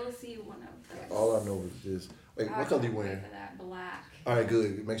will see one of those. All I know is this. Wait, I what color you can't wait wearing? for that. Black. All right,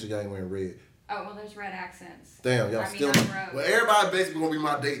 good. Make sure y'all ain't wearing red. Oh, well, there's red accents. Damn, y'all I mean, still. I'm rogue. Well, everybody basically gonna be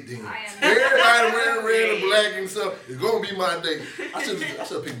my date then. I am. Everybody wearing red and black and stuff. It's gonna be my date. I should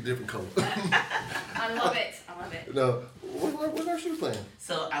have picked a different color. I love it. I love it. No, what are you playing?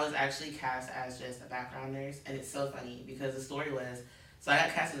 So I was actually cast as just a background nurse, and it's so funny because the story was, so I got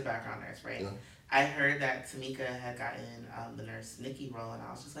cast as a background nurse, right? Yeah. I heard that Tamika had gotten the nurse Nikki role, and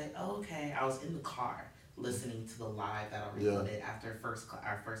I was just like, oh, okay. I was in the car listening to the live that I recorded after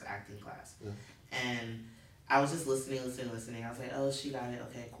our first acting class, and I was just listening. I was like, oh, she got it.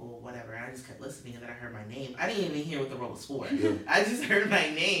 Okay, cool, whatever. And I just kept listening, and then I heard my name. I didn't even hear what the role was for. Yeah. I just heard my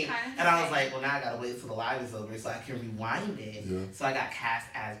name, and I was like, well, now I gotta wait till the live is over so I can rewind it. Yeah. So I got cast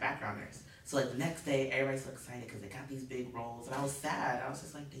as background nurse. So like the next day, everybody's so excited because they got these big roles, and I was sad. I was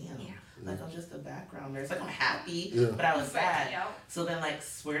just like, damn, like I'm just a background nurse. Like I'm happy, but I was sad. Yep. So then, like,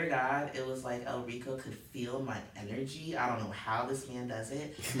 swear to God, it was like El Rico could feel my energy. I don't know how this man does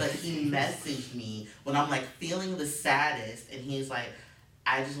it, but he messaged me when I'm like feeling the saddest, and he's like,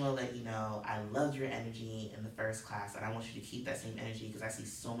 I just want to let you know I loved your energy in the first class, and I want you to keep that same energy because I see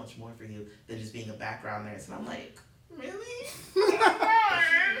so much more for you than just being a background nurse. And I'm like, really?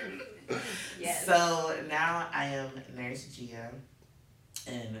 Yes. So now I am Nurse Gia,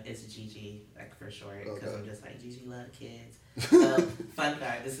 and it's Gigi, like for short, because I'm just like, Gigi love kids. So, fun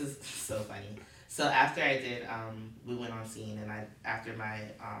fact, this is so funny. So after I did, we went on scene, and after my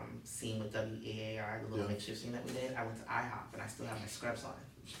scene with WAAR, the little makeshift scene that we did, I went to IHOP, and I still have my scrubs on.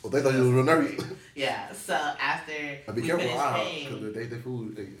 Well, they thought you was real nervous. Yeah, so after Be we careful, finished paying, because they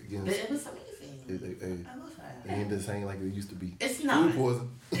food again. it was amazing. I love that. They ain't the same like it used to be. It's not. Food poison.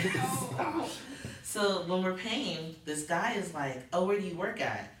 Stop. So when we're paying, this guy is like, oh, where do you work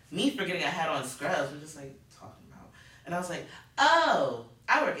at? Me forgetting I had on scrubs. I'm just like, talking about. And I was like, oh,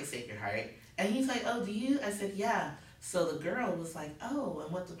 I work at Sacred Heart. And he's like, oh, do you? I said, yeah. So the girl was like, oh,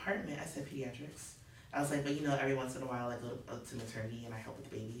 and what department? I said, pediatrics. I was like, but you know, every once in a while I go to maternity and I help with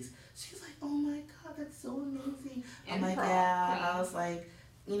the babies. She's like, oh my God, that's so amazing. I'm like, yeah. I was like,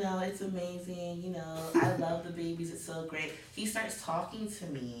 you know, it's amazing. You know, I love the babies. It's so great. He starts talking to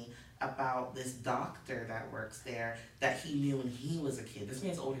me about this doctor that works there that he knew when he was a kid. This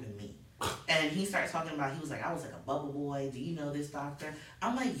man's older than me. And he starts talking about, he was like, I was like a bubble boy. Do you know this doctor?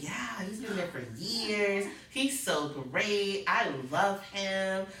 I'm like, yeah, he's been there for years. He's so great. I love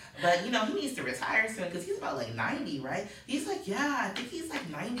him. But, you know, he needs to retire soon because he's about like 90, right? He's like, yeah, I think he's like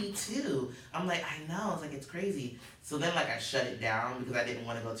 92. I'm like, I know. I was like, it's crazy. So then, like, I shut it down because I didn't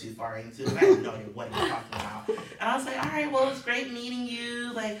want to go too far into it. I didn't know what he was talking about. And I was like, all right, well, it's great meeting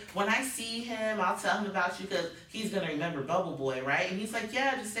you. Like, when I see him, I'll tell him about you because he's going to remember Bubble Boy, right? And he's like,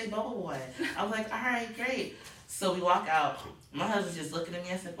 yeah, just say Bubble Boy. I was like, all right, great. So we walk out. My husband's just looking at me.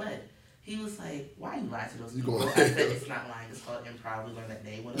 I said, what? He was like, why are you lying to those people? I said, it's not lying. It's called improv. We learned that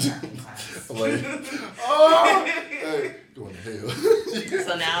day when we were in class. I'm like, oh, hey, going to hell.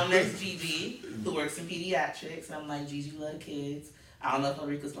 So now I'm Nurse Gigi, who works in pediatrics. And I'm like, Gigi love kids. I don't know if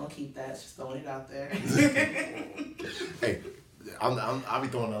Ulrika's going to keep that. She's throwing it out there. Hey, I'll be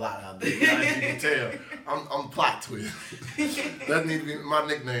throwing a lot out there. As you can tell, I'm plot twist. That needs to be my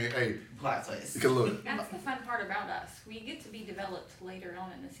nickname. Hey, Plot twist. because look, That's the fun part about us. We get to be developed later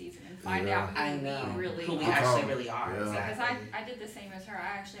on in the season and find out I who know. we really Who we are. actually really are. Yeah. Because Exactly. I did the same as her. I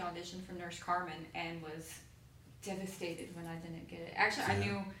actually auditioned for Nurse Carmen and was devastated when I didn't get it. Actually,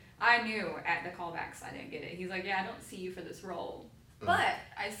 I knew at the callbacks I didn't get it. He's like, yeah, I don't see you for this role, but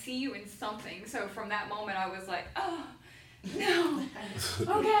I see you in something. So from that moment, I was like, oh, no,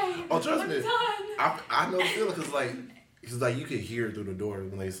 okay, oh, trust I'm me, done. I know the feeling because like you could hear through the door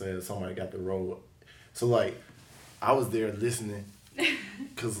when they said somebody got the role. So like, I was there listening.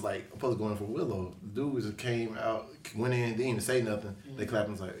 Cause like I'm supposed to go in for Willow. The dude just came out, went in, didn't even say nothing. They clapped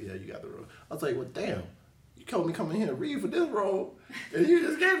and was like, yeah, you got the role. I was like, well, damn. You told me come in here and read for this role, and you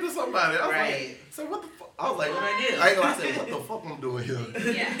just gave it to somebody. I was like, so what the fuck? I was like, What I do? I said, what the fuck I'm doing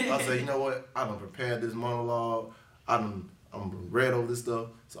here? Yeah. I said, you know what? I done prepared this monologue. I'm read over this stuff.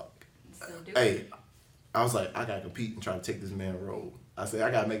 So, So do hey, it. I was like, I gotta compete and try to take this man role. I said,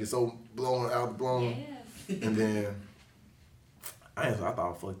 I gotta make it so blown. Yes. And then I thought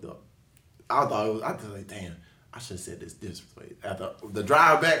I fucked up. I was like, damn, I should have said this way. After the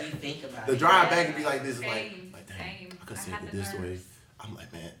drive back, You think about the it. drive back would be like this, Same, like damn, same. I could have I said had it the this way. nerves. I'm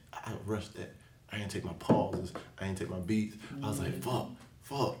like, man, I rushed that. I didn't take my pauses. I didn't take my beats. I was like, fuck.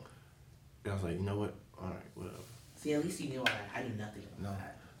 And I was like, you know what? All right, whatever. See, at least you knew all that. I knew nothing about No.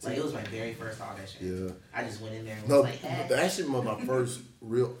 that. Like, it was my very first audition. Yeah. I just went in there and No, was like, hey. that shit was my first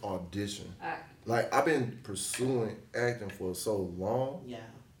real audition. Like, I've been pursuing acting for so long, Yeah.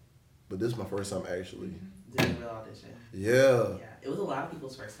 but this is my first time actually. Did a real audition. Yeah. Yeah. It was a lot of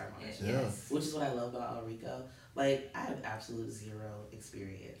people's first time audition. Yeah. Yes. Which is what I love about Enrico. Like, I have absolute zero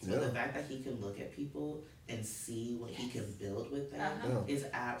experience. But Yeah. the fact that he can look at people and see what he can build with them Uh-huh. is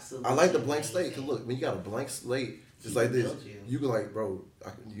absolutely I like the blank slate. amazing. Cause look, when you got a blank slate, just He like can this, build you. you can like, bro,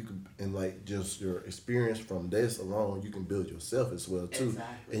 you can, and like just your experience from this alone, you can build yourself as well too,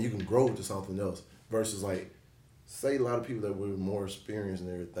 Exactly. and you can grow to something else. Versus like, say a lot of people that were more experienced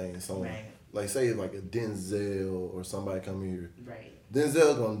and everything, someone Right. like say like a Denzel or somebody come here. Right.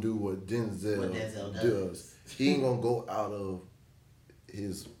 Denzel gonna do what Denzel, What Denzel does. does. He ain't gonna go out of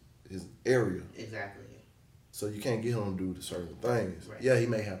his area. Exactly. So you can't get him to do the certain things. Right. Yeah, he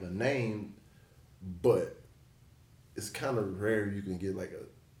may have a name, but it's kind of rare you can get like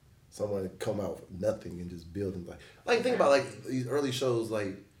someone to come out with nothing and just build and like think about like these early shows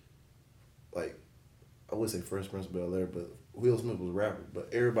like I would say Fresh Prince of Bel-Air, but Will Smith was a rapper, but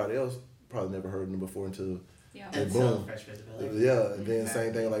everybody else probably never heard him before until Yeah. And Until boom. Fresh Prince of Bel-Air. yeah, and then Exactly.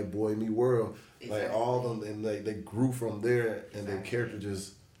 same thing like Boy Meet World, like Exactly. all of them, and they grew from there, and their Exactly. character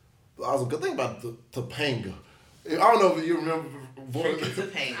just. I was good thing about Topanga. I don't know if you remember. Freaking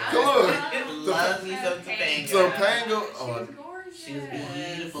Topanga. Come on. Love me some Topanga. Topanga. She Oh, was gorgeous. She was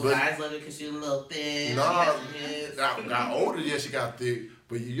beautiful. But- Guys love her because she was a little thin. Nah, She had some hips. got older. Yeah, she got thick.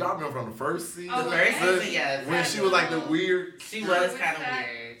 But y'all remember from the first season, Oh, The first yeah. season, yes. when she was like the weird, She was kind of that-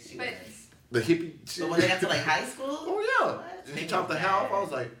 weird. She but- was. the hippie. Shit. But when they got to like high school, oh yeah, What? and she chopped the hair off. I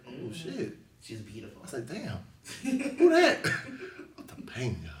was like, oh Mhm. shit. she's beautiful. I said, damn, who that?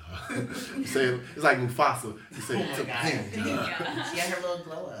 Topanga. You say it's like Mufasa. You say Oh my God. Topanga. Yeah. She had her little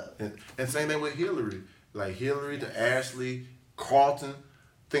glow up. And same thing with Hillary. Like Hillary to Ashley, Carlton.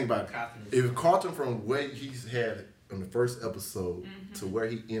 Think about it. Carlton is- If Carlton from where he's had in the first episode to where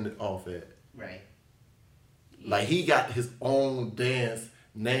he ended off at, Right. like he got his own dance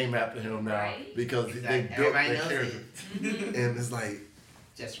name after him now Right. because Exactly. they built Everybody that knows character. it. And it's like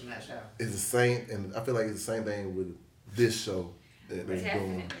Just from that show. it's the same, and I feel like it's the same thing with this show that they're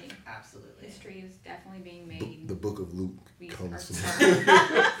doing. Definitely. Absolutely. History is definitely being B- made. the Book of Luke We comes are- from.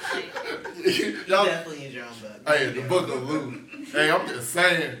 Like, You Y'all, definitely need your own book. hey, the Book of Luke. Hey, I'm just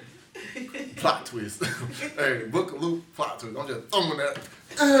saying. Plot twist. Hey, Book of Luke, plot twist. I'm just throwing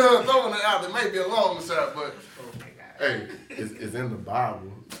that out. It may be a long shot, but Oh my God. hey, it's in the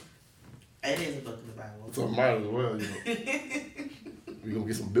Bible, It is a book in the Bible. so it might as well, you know. We're gonna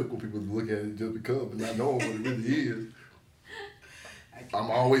get some biblical people to look at it just because, but not knowing what it really is. I'm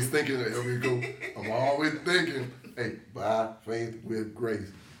always thinking, here we go. I'm always thinking, hey, by faith with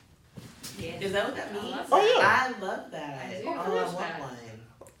grace. yeah. Is that what that I means? love Oh, yeah. I love that. I do. Oh, I I love want that. one.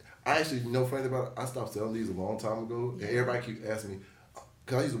 I actually, you know, funny about it, I stopped selling these a long time ago, and everybody keeps asking me,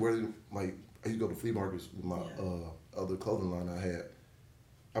 because I used to wear them, like, I used to go to flea markets with my other clothing line I had.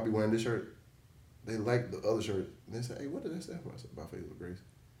 I'd be wearing this shirt. They like the other shirt. And they say, hey, what did that stand for? I said, by faith with grace.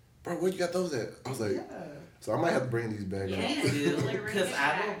 Bro, where you got those at? I was like, Yeah. so I might have to bring these back Yeah. out. Please do, Totally bring because it I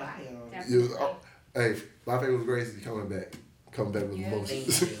back. will buy them. Definitely. Yeah, hey, by faith with grace is coming back. Coming back with Yeah.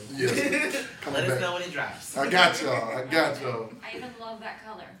 emotions. Thank you. Yes. Coming Let us back. know when it drops. I got y'all. I got y'all. I even love that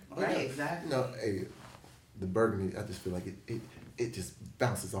color. Right, exactly. You know, hey, the burgundy, I just feel like it just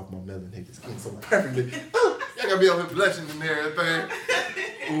bounces off my melanated skin so perfectly. I gotta be up here blushing and everything.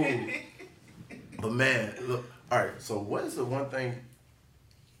 Ooh. But man, look, all right, so what is the one thing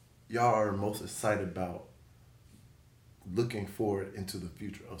y'all are most excited about looking forward into the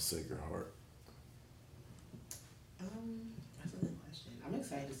future of Sacred Heart? That's a good question. I'm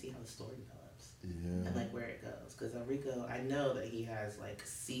excited to see how the story develops Yeah. and like where it goes. Because Enrico, I know that he has like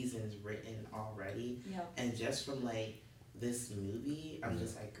seasons written already, Yep. and just from like this movie, I'm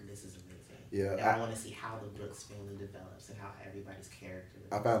just like, this is amazing. Yeah, And I want to see how the Brooks family develops and how everybody's character.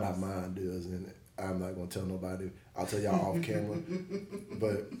 I found out mine does, and I'm not gonna tell nobody. I'll tell y'all off camera.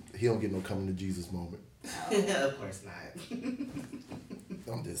 But he don't get no coming to Jesus moment. Of course not.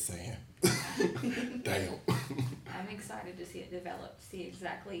 I'm just saying. Damn. I'm excited to see it develop, see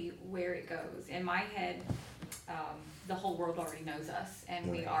exactly where it goes. In my head, the whole world already knows us, and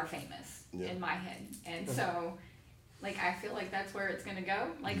we Right. are famous Yeah. in my head. And so, like, I feel like that's where it's gonna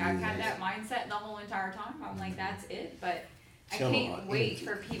go. Like, I've had Yes. that mindset the whole entire time. I'm like, that's it. But I Channel can't our wait energy.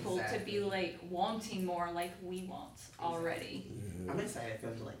 for people to Exactly. be like wanting more, like we want already. I'm excited for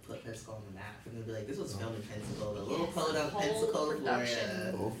him to like put Pensacola on the map and then be like, this was filmed in Pensacola, a Yes, little podunk, whole Pensacola, production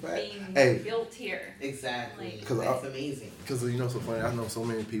Florida. Oh, fact. being Hey. built here. Exactly. Like- 'Cause That's amazing. Because you know, so funny. I know so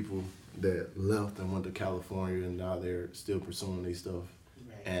many people that left and went to California, and now they're still pursuing these stuff.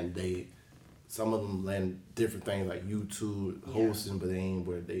 Right. And some of them land different things like YouTube Yeah. hosting, but they ain't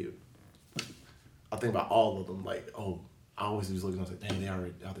where they I think about all of them. Like, oh, I always was looking. I was like, dang, they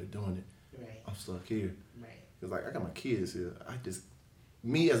already out there doing it. Right. I'm stuck here. Right. Cause like I got my kids here.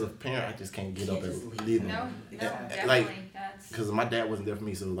 Me as a parent, I just can't get up Can't and just leave No, them. no, Yeah. definitely. Like, That's Cause my dad wasn't there for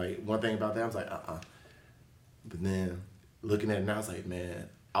me. So like one thing about that, I was like, But then looking at it now, it's like, man,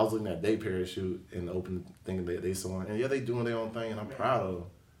 I was looking at their parachute and the open thing that they saw, and yeah, they doing their own thing, and I'm proud of them.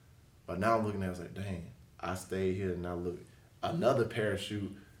 But now I'm looking at it, it's like, dang, I stayed here, and now look, another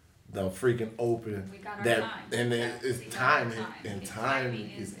parachute, the freaking open. we got our That time. and then We it's got our timing, time. and And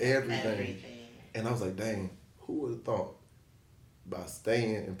timing is everything. Everything. And I was like, dang, who would have thought by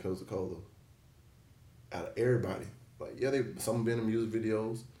staying in Pensacola, out of everybody, like, yeah, some of them been in music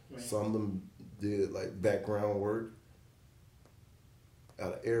videos, Right. some of them did like background work.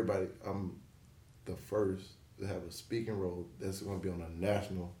 Out of everybody, I'm the first to have a speaking role that's going to be on a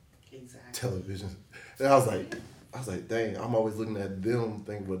national Exactly. television. And I was like, dang, I'm always looking at them,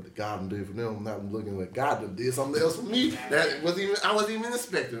 thinking what God did for them, not looking like God did something else for me. That I wasn't even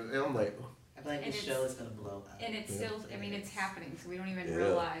expecting. And I'm like, I feel like And the it's- show is gonna blow up. And it's still, I mean, it's happening, so we don't even Yeah.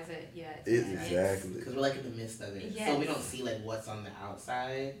 realize it yet. it's And exactly. Because we're like in the midst of it, so Yes. we don't see like what's on the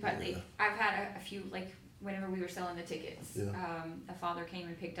outside. But Yeah. I've had a few, like, whenever we were selling the tickets, Yeah. a father came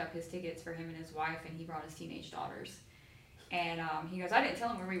and picked up his tickets for him and his wife, and he brought his teenage daughters. And he goes, I didn't tell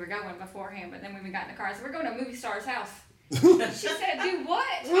him where we were going beforehand, but then when we got in the car, I said, we're going to a movie star's house. She said, do what?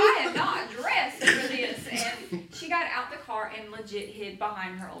 I am not dressed for this. And she got out the car and legit hid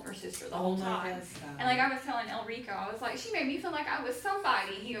behind her older sister the whole time. And like I was telling Elrico, I was like, she made me feel like I was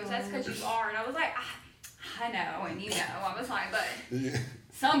somebody. He goes, that's because you are. And I was like, I know, and you know. I was like, but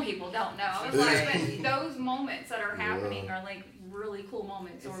some people don't know. I was like, but those moments that are happening are like really cool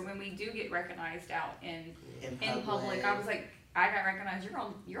moments. Or when we do get recognized out in public, I was like, I got recognized.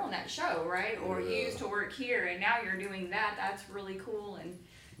 You're on that show, right? Or you used to work here, and now you're doing that. That's really cool and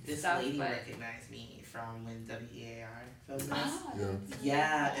This stuff. lady But recognized me from when WEAR filmed this. oh, Yeah. that's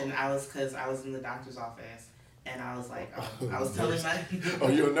Yeah, cool. and I was in the doctor's office, and I was like, I was telling my Oh,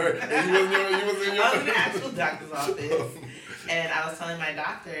 you a nerd? You was in your I was in the actual doctor's office, and I was telling my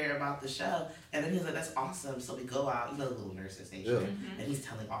doctor about the show, and then he was like, "That's awesome." So we go out, the little nurses station, Yeah. and he's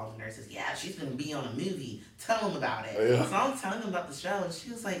telling all the nurses, "Yeah, she's gonna be on a movie. Tell them about it." Yeah. So I'm telling them about the show, and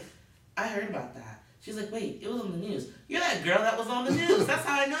she was like, "I heard about that." She's like, "Wait, it was on the news. You're that girl that was on the news. That's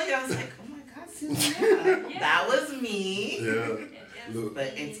how I know you." I was like, "Oh my God, Susanna, Yeah. that was me." Yeah. It is Look.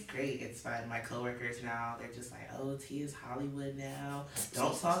 But it's great. It's fun. My coworkers now, they're just like, "Oh, Tia's Hollywood now.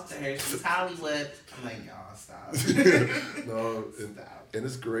 Don't talk to her. She's Hollywood." I'm like, "Y'all stop." No, and, Stop. and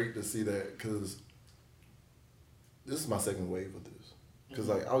it's great to see that because this is my second wave of this. Because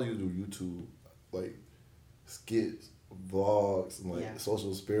like I used to do YouTube, like skits, vlogs, and like Yeah.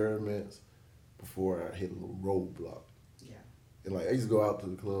 social experiments before I hit a little roadblock. Yeah. And like I used to go out to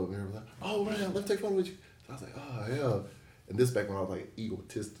the club and everyone was like, "Oh man, let's take photo with you." So I was like, "Oh yeah." And this back when I was like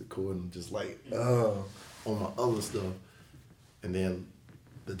egotistical and just like on my other stuff. And then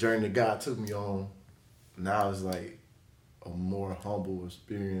the journey that God took me on, now it's like a more humble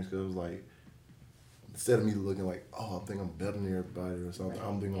experience because it was like instead of me looking like, oh, I think I'm better than everybody or something, Right.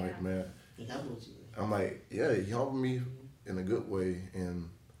 I'm thinking like, man, He humbled you. I'm like, yeah, he humbled me in a good way. And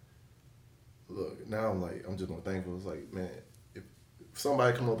look, now I'm just more thankful. It's like, man, if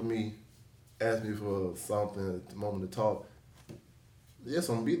somebody come up to me, ask me for something at the moment to talk, yes,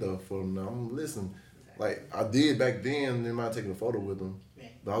 I'm gonna be there for them now. I'm gonna listen. Like I did back then, they might take a photo with them,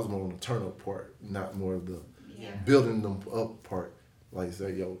 Right. but I was more on the turn up part, not more of the Yeah. building them up part. Like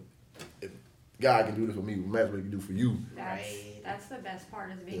say, yo, if God can do this for me, imagine what he can do for you. Right. That's the best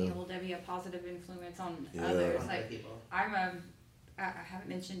part is being Yeah. able to be a positive influence on Yeah. others. Other Like people. I haven't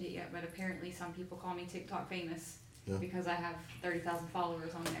mentioned it yet, but apparently some people call me TikTok famous Yeah. because I have 30,000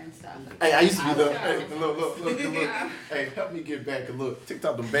 followers on there and stuff. Hey, I used to be the. Yeah. Hey, look. Hey, help me get back and look.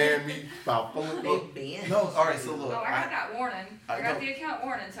 TikTok done banned me about 4 They look. banned No, all right. So look, Oh, I got that warning. I I got know. the account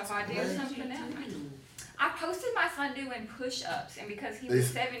warning, so if I do What did something you else. do? I posted my son doing push-ups, and because he was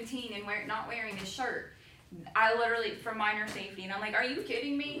 17 and not wearing his shirt, I literally, for minor safety, and I'm like, are you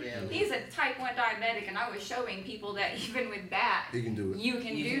kidding me? Really? He's a type 1 diabetic, and I was showing people that even with that, he can do it. you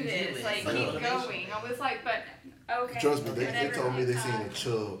can You do can do this. it. Like, It's like keep motivation. going. I was like, but, okay. Trust me, they whenever told me it they comes. seen a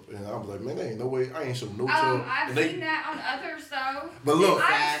chub, and I was like, man, there ain't no way. I ain't showing no chub. I've And they- seen that on others though. But look,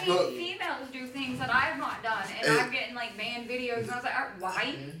 I've seen look. females do things that I've not done, and Hey. I'm getting like banned videos, and I was like,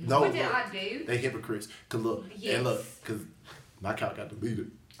 why? No, What did look. I do? They hypocrites. Cause look, Yes. and look, cause my account got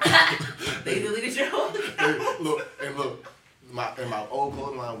deleted. They deleted your whole account. Look, my old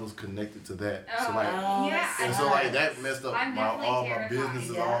clothing line was connected to that. So Oh, like, yeah, and I so know. like that messed up I'm all definitely my terrified.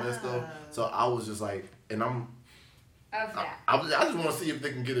 businesses, all that stuff. Yeah. So I was just like, and I'm of that. I just want to see if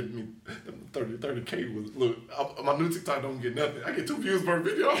they can get it. 30K was look. My new TikTok don't get nothing. I get 2 views per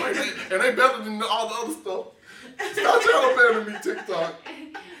video. I'm like, and they better than all the other stuff. Stop trying to better than me, TikTok.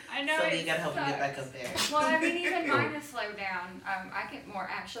 I know. So you gotta help me get back up there. Well, I mean, even mine is slowed down. I get more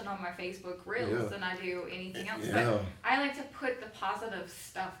action on my Facebook Reels than I do anything else. Yeah. But I like to put the positive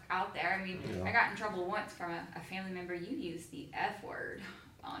stuff out there. I mean, I got in trouble once from a family member. You used the F word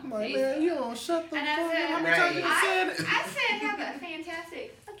on Facebook. Man, you don't shut the And fuck I up. said, How many times you said it? I said, have a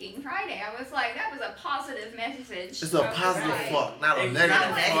fantastic fucking Friday. I was like, that was a positive message. It's a positive fuck, not a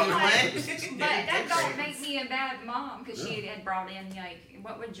negative fuck. But that don't make me a bad mom, because she had brought in, like,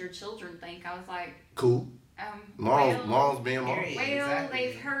 what would your children think? I was like, Cool. Mom's being mom. Well,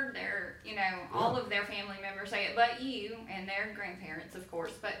 they've heard their, all of their family members say it, but you and their grandparents, of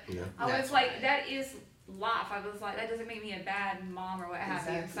course. But I was like, that is life. I was like, that doesn't make me a bad mom or what have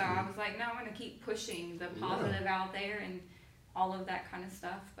you. So I was like, no, I'm going to keep pushing the positive out there and all of that kind of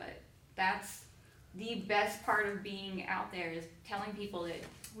stuff. But that's the best part of being out there, is telling people that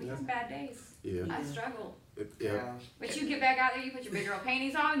we have bad days. Yeah. I struggle. Yeah. But you get back out there, you put your big girl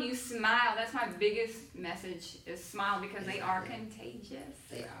panties on, you smile. That's my biggest message, is smile, because they are contagious.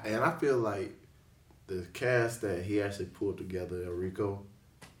 They are. And I feel like the cast that he actually pulled together, Enrico,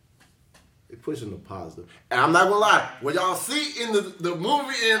 they pushing the positive. And I'm not gonna lie, what y'all see in the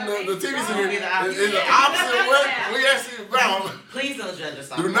movie and the TV series is the opposite of what we actually found. Please don't judge us.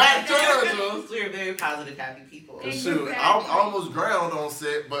 Do not judge us. We're very positive, happy people. Shoot, I almost drowned on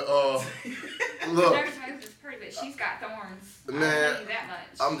set, but look. Nurse Rose is pretty, but she's got thorns. Man, I'll tell you that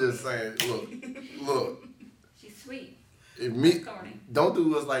much. I'm just saying, look. She's sweet. Thorny. Don't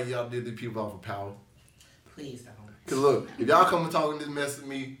do us like y'all did the people off of Power. Please don't. Cause look, if y'all come and talking this mess with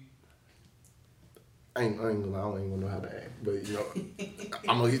me, I ain't gonna lie, I don't even know how to act. But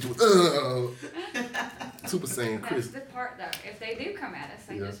I'm gonna hit you with Super Saiyan Chris. That's the part, though. If they do come at us,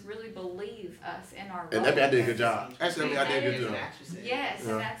 they just really believe us in our role. And I did a good job. Actually, I did a good job. Yes,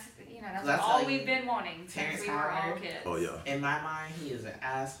 and that's all we've been wanting since we were all kids. Oh yeah. In my mind, he is an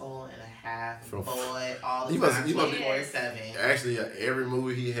asshole and a half boy all the He time. must 24/7. Actually, every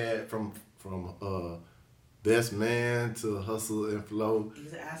movie he had from Best Man to Hustle and Flow.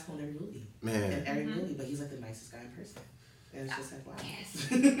 He's an asshole in every movie. Man. In every movie, but he's like the nicest guy in person. And it's just like, wow. Yes,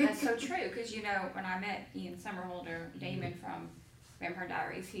 that's so true. Because when I met Ian Somerhalder, Damon from Vampire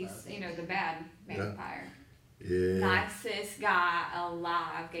Diaries, he's the bad vampire. Yeah. Nicest guy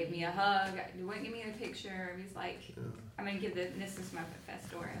alive. Gave me a hug. Wouldn't give me a picture. He's like, I'm gonna give this is my Fest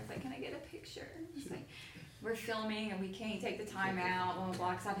story. I was like, can I get a picture? He's like, we're filming and we can't take the time out. Blah blah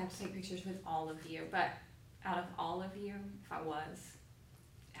blah. Cause I'd have to take pictures with all of you. But out of all of you, if I would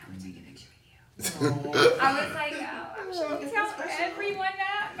take a picture with you. I was like, I'm sure you tell everyone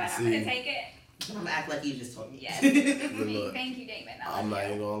that, but I'm gonna take it. I'm gonna act like you just told me. Yes. Thank you, Damon. I'm not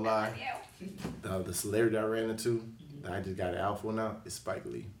even gonna lie. The celebrity I ran into, that I just got an out for now, is Spike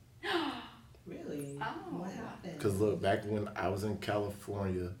Lee. Really? Oh. What happened? Cause look, back when I was in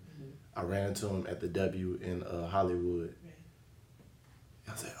California, I ran into him at the W in Hollywood.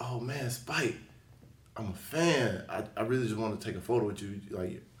 I was like, oh man, Spike, I'm a fan. I really just want to take a photo with you.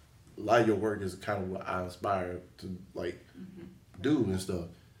 Like, a lot of your work is kind of what I aspire to do and stuff.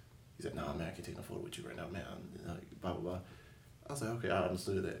 He said, nah, man, I can't take no photo with you right now, man. Blah, blah, blah. I was like, okay, I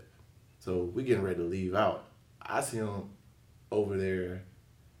understood that. So we getting ready to leave out. I see him over there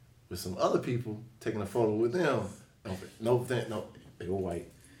with some other people taking a photo with them. No, they were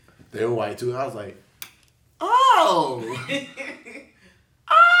white. They were white too. I was like, oh!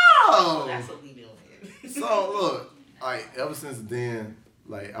 Oh! That's what we doing. So look, like ever since then,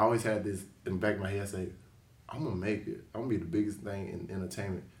 like I always had this in the back of my head, say, I'm gonna make it. I'm gonna be the biggest thing in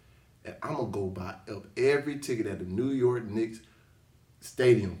entertainment. And I'm gonna go buy up every ticket at the New York Knicks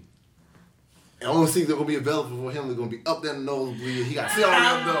stadium. And I'm gonna see if they're gonna be available for him. They're gonna be up there in the nosebleed. He got to sit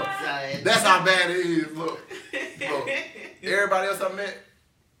on the up. That's how bad it is. Look. Everybody else I met,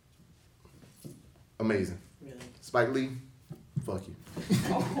 amazing. Really? Spike Lee, fuck you.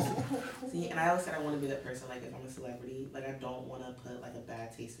 See, and I always said I want to be that person, like if I'm a celebrity, like I don't want to put like a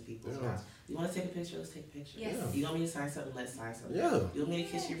bad taste in people's mouths. You want to take a picture? Let's take a picture. Yes. You want me to sign something? Let's sign something. Yeah. You want me to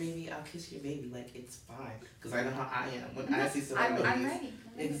kiss your baby? I'll kiss your baby. Like, it's fine. Because I know how I am. When I see celebrities. I'm ready.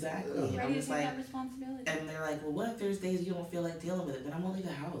 Exactly. I'm ready I'm to just take like, that responsibility. and they're like, well, what if there's days you don't feel like dealing with it? Then I won't leave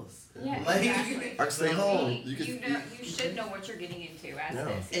the house. Yeah, Like, exactly. I can stay home. You should know what you're getting into as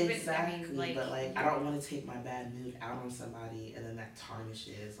this. Exactly. But like, I don't want to take my bad mood out on somebody, and then that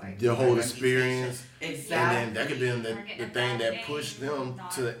tarnishes like Their whole my experience. Exactly. And then that could be the thing that pushed them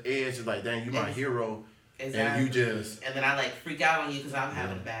to the edge. Like, dang, you my hero. Exactly. And you just... And then I like freak out on you because I'm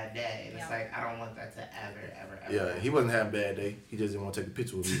having a bad day. And it's like, I don't want that to ever Yeah, he wasn't having a bad day. He just didn't want to take a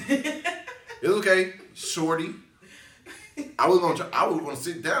picture with me. It was okay, shorty. I was gonna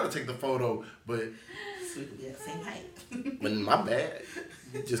sit down and take the photo, but... Yeah, same height. But my bad.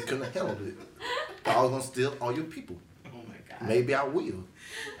 You just couldn't have handled it. I was gonna steal all your people. Oh my God. Maybe I will.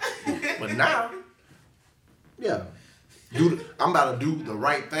 But now, yeah. I'm about to do the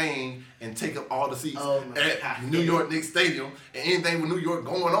right thing and take up all the seats at New York Knicks Stadium. And anything with New York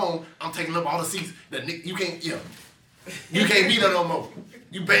going on, I'm taking up all the seats. You can't be there no more.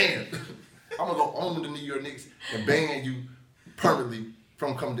 You banned. I'm gonna go on to the New York Knicks and ban you permanently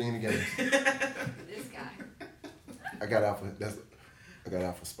from coming to any games. This guy. I got out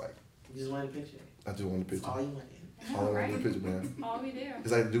for spite. You just wanted a picture. I just wanted a picture. That's all you wanted. All I Right. wanted a picture, man. All we do.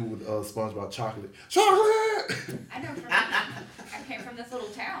 It's like the dude with SpongeBob chocolate. I know. I came from this little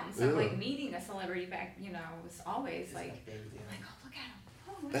town, so Yeah. like meeting a celebrity back, was always It's like, a big deal. oh look at him.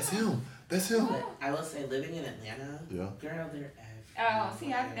 Oh, wow. That's him. But I will say, living in Atlanta, Yeah. girl, they're Oh,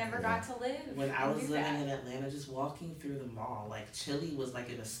 see, I've never got to live. When I was do living that. in Atlanta, just walking through the mall, like Chili was like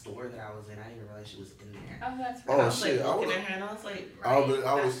in a store that I was in. I didn't even realize she was in there. Oh, that's Oh, right. I was shit, like I looking was- at her and I was like, I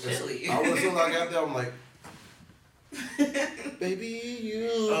was that's Chili. as soon as I got there, I'm like, baby, you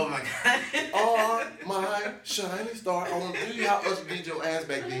Oh my God. are my shining star. I want to do you how us beat your ass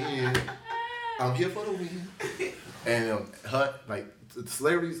back then. I'm here for the win. And the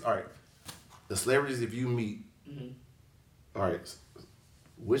celebrities, all right. The celebrities, if you meet, all right,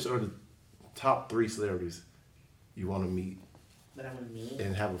 which are the top 3 celebrities you want to meet But I'm gonna meet.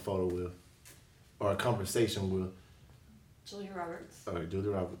 and have a photo with, or a conversation with? Julia Roberts. All right,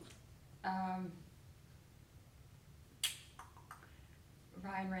 Julia Roberts.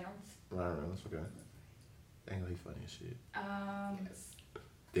 Ryan Reynolds. Ryan Reynolds, okay. Dang, he's funny as shit. Yes.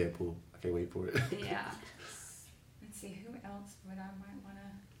 Deadpool. I can't wait for it. Yeah. Let's see, who else would I might want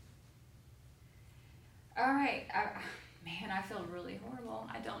to... All right. Man, I feel really horrible.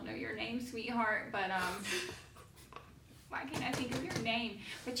 I don't know your name, sweetheart, but why can't I think of your name?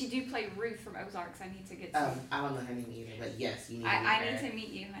 But you do play Ruth from Ozarks. I need to get to... I don't know her name either, but yes, you need to meet I her. need to meet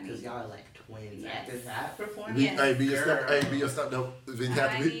you, honey. Because y'all are like twins Yes. after that performance. Yes. Hey, be your step. Girl. Hey, be your step. No, you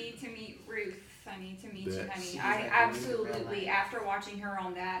have I to be. need to meet Ruth. I need to meet you, Yeah. honey. She's I like absolutely, Ruth in real life. after watching her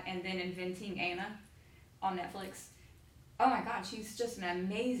on that and then Inventing Anna on Netflix, oh my God, she's just an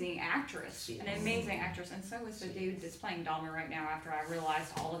amazing actress. She An is. amazing actress. And so is the dude that's playing Dahmer right now after I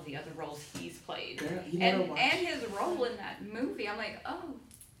realized all of the other roles he's played. Girl, you never And watched. his role in that movie, I'm like, oh,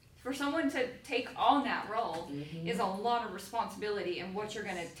 for someone to take on that role Mhm. is a lot of responsibility and what you're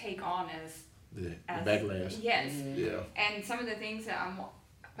going to take on as The as backlash. Yes. Mhm. Yeah. And some of the things that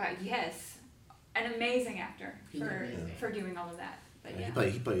but yes, an amazing actor He's amazing. for doing all of that. But yeah.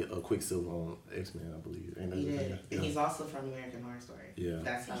 He played a Quicksilver on X-Men, I believe. Ain't that He the did. thing? And he's Yeah. also from American Horror Story. Yeah.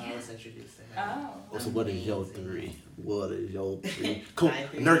 That's how I Yeah. was introduced to him. Oh. So what is your Amazing. 3? What is your 3? Cool. I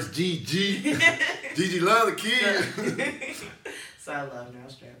think- Nurse Gigi. Gigi love the kid. So I love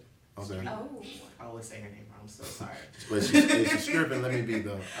Meryl Streep. Okay. Oh. I always say her name wrong. I'm so sorry. But if she's stripping, let me be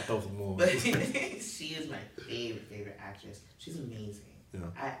the. I throw some more. But she is my favorite actress. She's amazing. Yeah.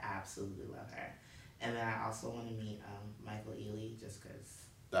 I absolutely love her. And then I also want to meet Michael Ealy just because,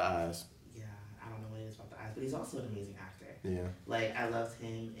 The eyes. yeah, I don't know what it is about the eyes, but he's also an amazing actor. Yeah. Like, I loved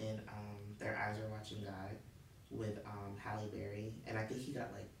him in Their Eyes Are Watching God with Halle Berry. And I think he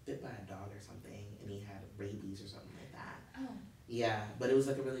got, like, bit by a dog or something, and he had rabies or something like that. Oh. Yeah, but it was,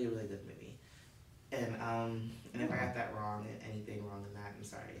 like, a really, really good movie. And if I got that wrong, anything wrong in that, I'm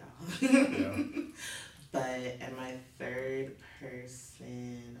sorry, y'all. Yeah. But, and my third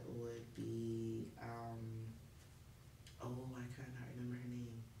person would be, I cannot remember her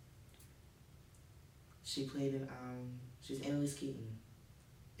name. She played in, she's Annalise Keaton.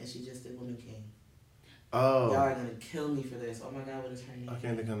 And she just did Woman King. Y'all Oh. are gonna kill me for this. Oh my God, what is her name? I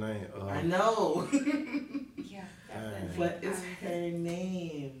can't think of her name. I know. Yeah. Definitely. What is her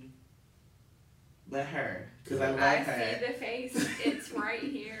name? But her, because I love I her. see the face. It's right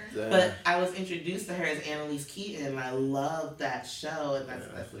here. But I was introduced to her as Annalise Keaton, and I love that show, and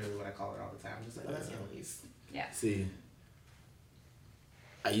that's literally what I call her all the time. I'm just like, oh, that's Annalise. Yeah. See,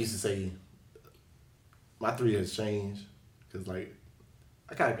 I used to say my 3 has changed because, like,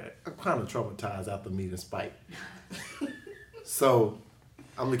 I'm kind of traumatized after meeting Spike. So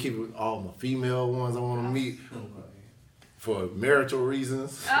I'm gonna keep it with all my female ones I want to meet for marital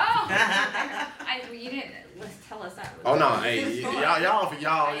reasons. Oh. You didn't tell us that. Oh no, hey, y'all,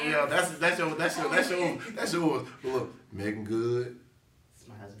 yeah, that's yours. Look, Megan Good, It's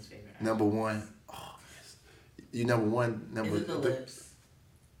my husband's favorite. number 1. Oh yes, you number 1, Is it the lips?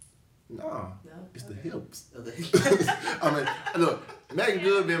 No, No? it's the Okay. hips. Oh, the- I mean, look, Megan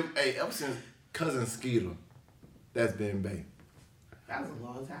Good been, hey, ever since Cousin Skeeter, that's been bae. That was a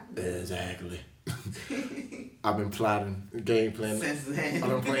long time ago. Exactly. I've been plotting, game planning. Since then. I've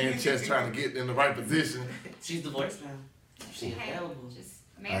been playing chess trying to get in the right position. She's divorced now. She's Hey, available. just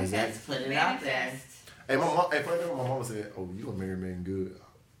manifest. Put it out there. manifest. Hey, my mom, hey, my mama said, "Oh, you gonna marry Megan Good?"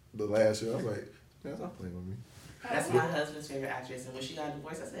 The last year, I was like, "Man, stop playing with me." That's my husband's favorite actress, and when she got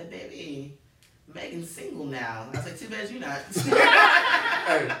divorced, I said, "Baby, Megan's single now." I was like, "Too bad you not."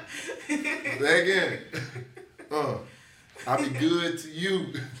 Hey, Megan, I'll be good to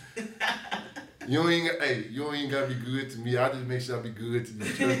you. You ain't gotta be good to me. I just make sure I be good to you.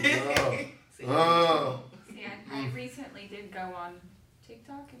 See? See, I recently did go on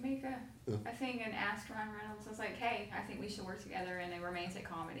TikTok and make a thing and asked Ryan Reynolds. I was like, hey, I think we should work together in a romantic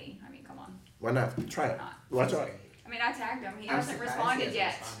comedy. I mean, come on. Why not? Try it. Not. Why try it? I mean, I tagged him. He I'm hasn't surprised responded he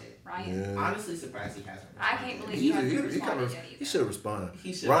yet. hasn't responded. Ryan. Yeah. Honestly surprised he hasn't. I can't responded. believe you haven't He responded kinda, yet either. he should respond.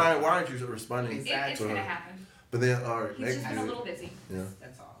 He should. Ryan, why aren't you responding? It's Exactly. going to happen. But then, all right, He's Megan just been a Good. little busy. Yeah.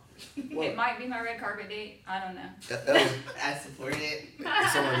 That's all. It might be my red carpet date. I don't know. Ella, I support it.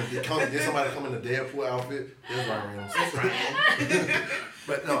 if somebody come in a Deadpool outfit, there's Ryan Reynolds. That's Ryan.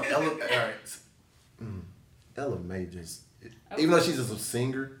 But no, Ella, all right. Ella May just, even though she's just a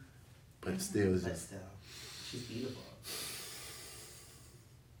singer, but still, it's But just, still, she's beautiful.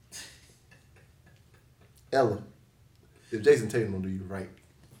 Ella, if Jason Tatum don't do you right,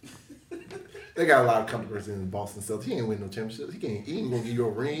 they got a lot of controversy in Boston Celtics. He ain't win no championships. He ain't gonna give you a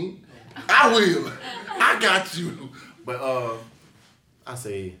ring. I will. I got you. But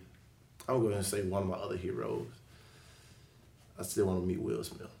I'm going to say one of my other heroes. I still want to meet Will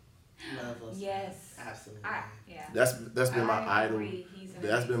Smith. Love us. Yes. Absolutely. Yeah. That's been my I idol. agree. He's an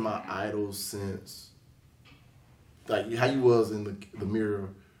That's been my amazing actor. idol since, like how you was in the mirror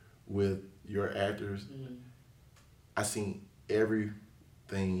with your actors. Mhm. I seen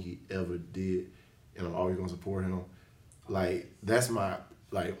everything he ever did, and I'm always gonna support him. Like that's my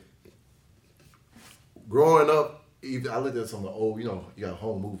growing up. I looked at some of the old, you got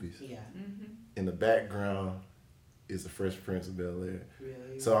home movies. Yeah. In the background is the Fresh Prince of Bel-Air.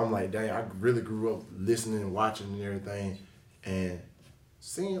 Really. So I'm like, dang, I really grew up listening and watching and everything, and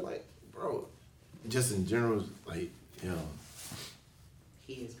seeing like, bro, just in general, like,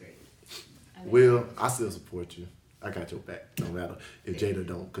 He is great. Will, I still support you. I got your back, no matter if Jada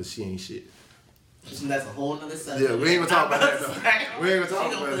don't, cause she ain't shit. That's a whole nother subject. Yeah, we ain't gonna talk about that though. We ain't gonna She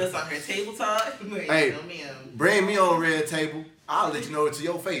talk gonna about put it. us on her table talk. Wait, Hey, no ma'am. bring me on red table. I'll let you know it to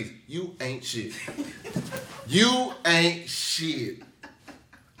your face. You ain't shit. You ain't shit.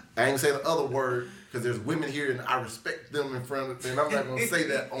 I ain't gonna say the other word because there's women here and I respect them in front of them. And I'm not gonna say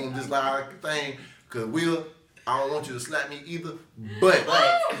that on this live thing because Will, I don't want you to slap me either. But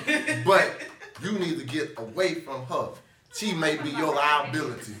you need to get away from her. She may be your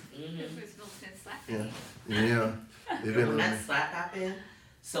liability. This was Will Smith slapping Yeah. me. Yeah. It been When a- that slap happened,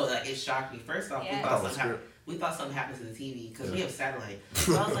 so like it shocked me. First off, Yeah. we thought something happened to the TV because we have satellite.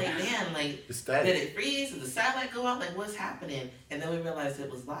 So I was like, man, like It's static. did it freeze? Did the satellite go out? Like what's happening? And then we realized it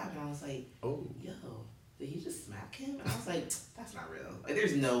was live, and I was like, Oh. yo, did he just smack him? And I was like, that's not real. Like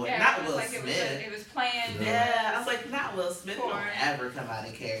there's no way. Yeah, Not it was Will like Smith. it was planned. Yeah, I was like, not Will Smith. He Poor. don't ever come out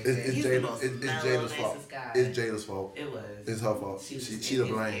of character. It's He's the most Jada's mellow, fault. nicest guy. It's Jada's fault. It was. It's her fault. She was She just the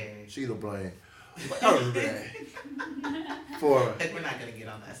in blame. scared. She the blame. For Like, we're not gonna get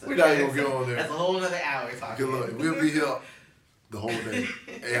on that subject. We're not even gonna get on there. That's a whole other hour talking. good luck. We'll be here the whole day.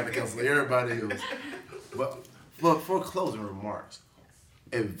 And have to cancel everybody else. But for closing remarks,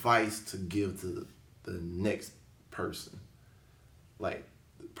 advice to give to the next person. Like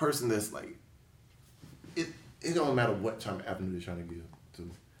the person that's like it don't matter what type of avenue they're trying to give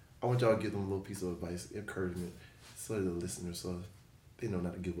to. I want y'all to give them a little piece of advice, encouragement, so the listeners so they know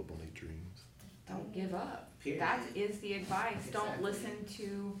not to give up on their dreams. Don't give up. Period. That is the advice. Don't Exactly. listen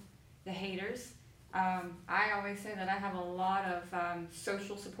to the haters. I always say that I have a lot of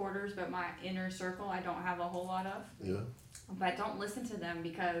social supporters, but my inner circle I don't have a whole lot of. Yeah. But don't listen to them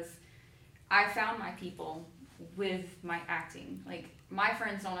because I found my people with my acting. Like my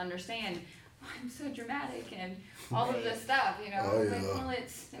friends don't understand. I'm so dramatic and all of this stuff, you know. Oh, Like, yeah. well,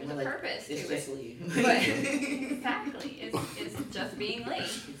 there's We're a like, purpose It's to just it. Lee. But exactly, it's just being Lee.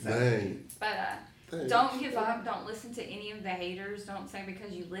 Dang. But Dang. don't give up. Don't listen to any of the haters. Don't say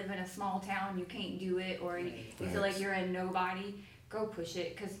because you live in a small town you can't do it or you feel like you're a nobody. Go push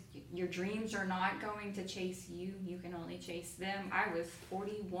it because your dreams are not going to chase you. You can only chase them. I was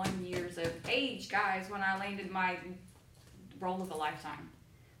 41 years of age, guys, when I landed my role of a lifetime.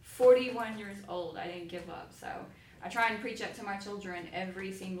 41 years old. I didn't give up. So I try and preach that to my children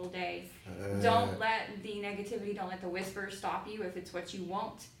every single day. Don't let the negativity, don't let the whispers stop you. If it's what you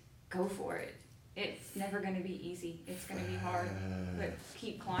want, go for it. It's never going to be easy. It's going to be hard, but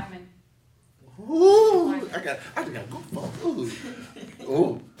keep climbing. Ooh, I just got go for ooh.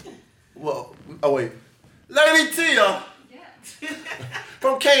 Ooh. Well, oh wait. Lady Tia Yeah.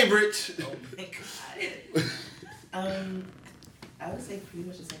 from Cambridge. Oh my God. I would say pretty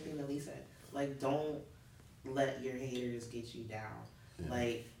much the same thing that Lee said. Like, don't let your haters get you down. Yeah.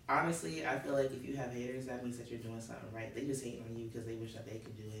 Like, honestly, I feel like if you have haters, that means that you're doing something right. They just hate on you because they wish that they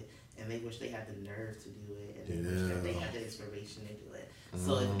could do it, and they wish they had the nerve to do it, and they wish that they had the inspiration to do it.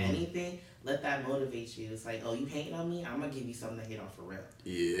 So if anything, let that motivate you. It's like, oh, you hating on me? I'm gonna give you something to hate on for real.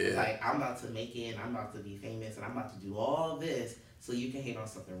 Yeah. Like, I'm about to make it, and I'm about to be famous, and I'm about to do all this so you can hate on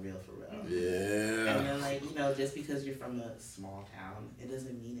something real for real. Yeah. And then, like, you know, just because you're from a small town, it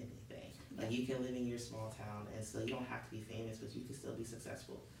doesn't mean anything. Like, you can live in your small town and still, you don't have to be famous, but you can still be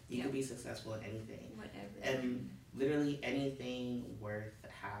successful. You can be successful in anything. Whatever. And literally anything worth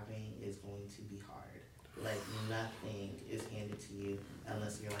having is going to be hard. Like, nothing is handed to you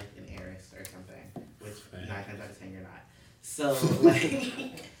unless you're like an heiress or something, which 9 times out of 10 you're not. So,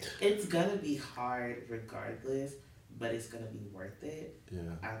 like, it's gonna be hard regardless, but it's gonna be worth it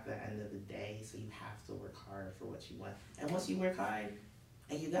at the end of the day. So you have to work hard for what you want. And once you work hard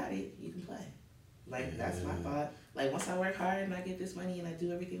and you got it, you can play. Like, that's my thought. Like, once I work hard and I get this money and I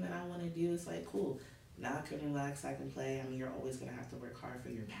do everything that I want to do, it's like, cool. Now I can relax, I can play. I mean, you're always going to have to work hard for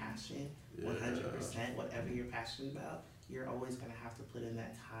your passion, 100%. Whatever you're passionate about, you're always going to have to put in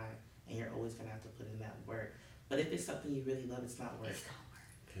that time, and you're always going to have to put in that work. But if it's something you really love, it's not work. It's not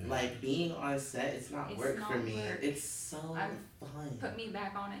work. Like, being on set, it's not work for me. Work. It's so fun. Put me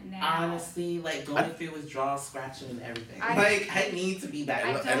back on it now. Honestly, like, going through withdrawals, scratching, and everything. I need to be back.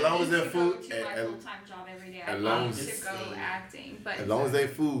 As long as they're food, to my full-time job every day. I as long need as to go acting, but as long as they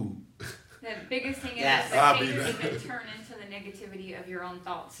food. the biggest thing is Yes. that haters even turn into the negativity of your own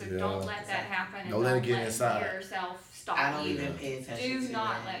thoughts. So don't let that happen, and Don't let it get inside. yourself stop I don't you. even pay attention Do to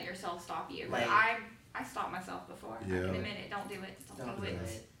not that. let yourself stop you. Like, I stopped myself before. I Yeah. can admit it. Don't do it. Don't do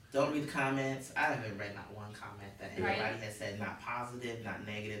it. Don't read the comments. I haven't read not one comment that Right. anybody has said, not positive, not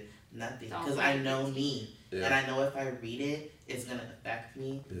negative, nothing. Don't Because let I it know get me. Yeah. And I know if I read it, it's going to affect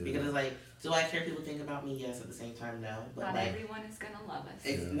me. Yeah. Because it's like, do I care people think about me? Yes. At the same time, no. But Not like, everyone is gonna love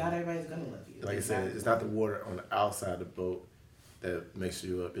us. not everybody's going to love you. Like I said, it's not the water on the outside of the boat that makes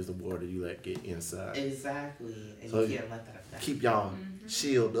you up. It's the water you let get inside. Exactly. And So you can't let that affect keep you. y'all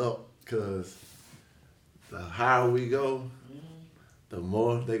shield up, because the higher we go, the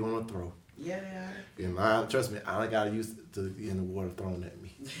more they gonna throw. Yeah, they And trust me, I got used to getting the water thrown at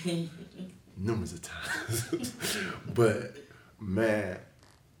me numerous of times. But man,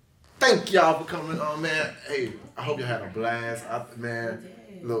 thank y'all for coming on, man. Hey, I hope you had a blast.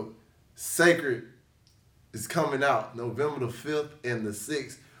 Look, Sacred is coming out November the 5th and the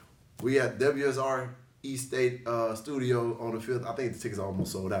 6th. We at WSR East State Studio on the 5th. I think the tickets are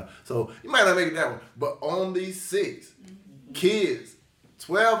almost sold out. So you might not make it that one. But on the 6th, kids,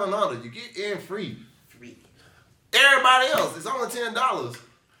 12 and under, you get in free. Everybody else, it's only $10.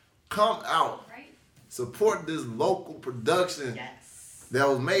 Come out. Right? Support this local production Yes. that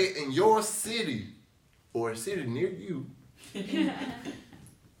was made in your city or a city near you.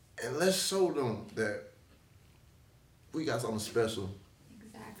 And let's show them that we got something special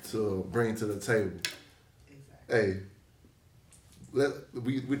Exactly. to bring to the table. Exactly. Hey,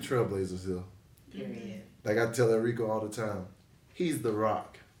 we trailblazers here. Period. Like I tell Enrico all the time, he's The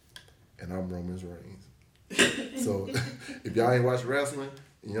Rock, and I'm Roman Reigns. So if y'all ain't watch wrestling,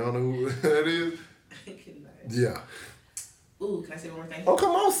 and y'all know who that is, yeah. Ooh, can I say one more thing? Oh,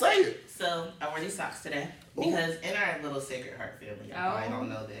 come on, say it. So I wore these socks today because in our little Sacred Heart family, y'all probably don't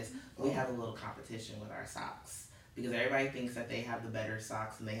know this, we have a little competition with our socks. Because everybody thinks that they have the better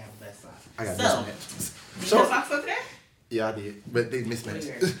socks and they have the best socks. I got mismatched. Did you So- have socks on today? Yeah, I did, but they mismatched.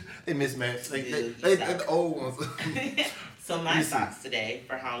 Weird. They mismatched. They Dude, the old ones. So my socks today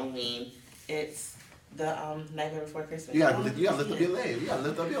for Halloween, it's the Nightmare Before Christmas. You gotta lift up your leg. You gotta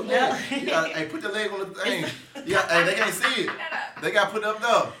lift up your leg. You gotta, hey, put your leg on the thing. Hey, they can't see it. They gotta put it up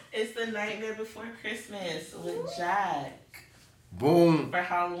there. It's the Nightmare Before Christmas with Jack Boom. for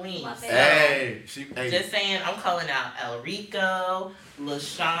Halloween. Love So, Hey, just saying, I'm calling out El Rico,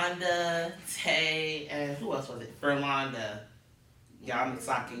 LaShonda, Tay, and who else was it? Verlonda. Y'all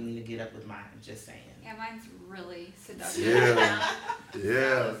socking me to get up with mine. Just saying. Yeah, mine's really seductive. Yeah.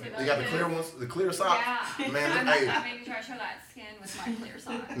 Yeah. You got the clear ones, the clear socks. Yeah. Man, I'm hey. making sure I show that skin with my clear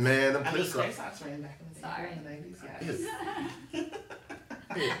socks. Man, them I clear mean, clear socks. socks ran back in the day. Sorry. In the 90s, yeah. Yes.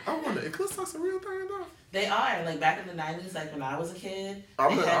 Hey, I wonder, is clear socks a real thing though? They are. Like back in the 90s, like when I was a kid, they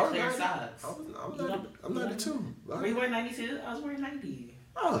I'm had clear socks. I'm 92. Were you wearing 92? I was wearing 90.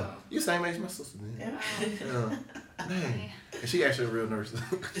 Oh, you same age as my sister then. Dang. And she actually a real nurse.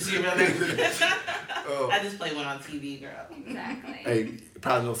 Is she a real nurse? I just play one on TV, girl. Exactly. Hey,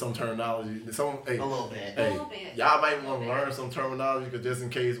 probably know some terminology. Hey, a little bit. Hey, A little bit. y'all might want to learn some terminology because just in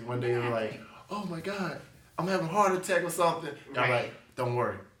case one day you're like, oh my God, I'm having a heart attack or something. Y'all like, don't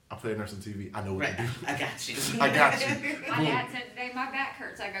worry. I play nurse on TV. I know what to do. I got you. I got you. My dad said today my back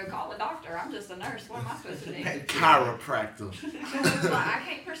hurts. I go call the doctor. I'm just a nurse. What am I supposed to do? Chiropractor. I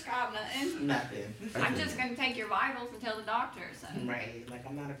can't prescribe nothing. Nothing. I'm just gonna take your vitals and tell the doctor. So. Right. Like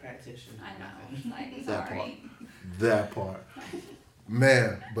I'm not a practitioner. I know. Like, That sorry. That part.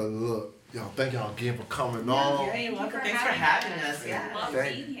 Man, but look, y'all, thank y'all again for coming on. Yeah, you're welcome. Thanks for having us. Yeah. Love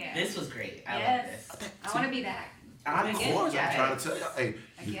being here. This was great. I love Yes. this. I want to be back. Of course, I'm trying to tell y'all. Hey,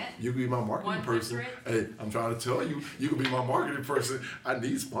 you can be my marketing person. Hey, I'm trying to tell you, you can be my marketing person. I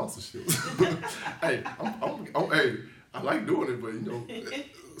need sponsorships. Hey, hey, I like doing it, but you know,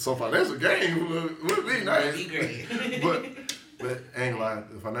 some financial gain would be nice. Would be great. but ain't lying.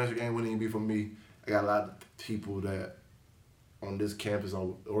 The financial gain wouldn't even be for me. I got a lot of people that on this campus,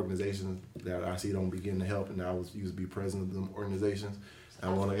 on organizations that I see don't be getting the help, and I was used to be president of them organizations. I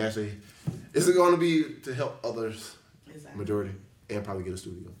want to actually, it's going to be to help others, majority, and probably get a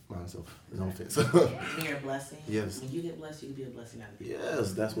studio myself. No offense. You're a blessing. Yes. When you get blessed, you can be a blessing out of people.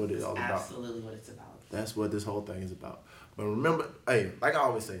 Yes, that's what it's all about. Absolutely what it's about. That's what this whole thing is about. But remember, hey, like I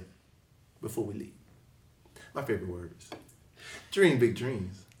always say, before we leave, my favorite words: dream big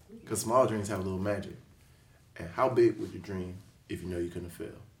dreams, because small dreams have a little magic. And how big would you dream if you know you couldn't fail?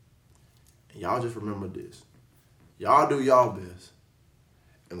 And y'all just remember this: y'all do y'all best.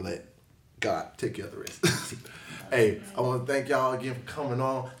 And let God take care of the rest. Hey, I want to thank y'all again for coming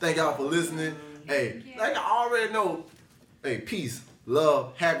on. Thank y'all for listening. Hey, like I already know, hey, peace,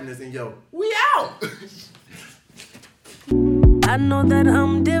 love, happiness, and yo, we out. I know that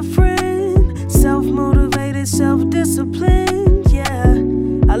I'm different, self-motivated, self-disciplined, yeah.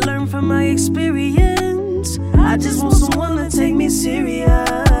 I learned from my experience. I just want someone to take me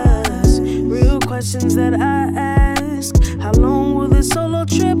serious. Real questions that I ask. How long will this solo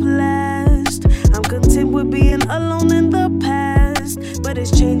trip last? I'm content with being alone in the past, but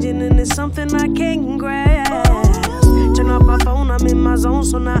it's changing and it's something I can't grasp. Turn off my phone, I'm in my zone,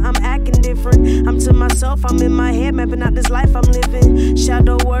 so now I'm acting different. I'm to myself, I'm in my head, mapping out this life I'm living.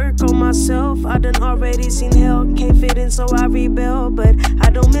 Shadow work on myself, I done already seen hell. Can't fit in, so I rebel, but I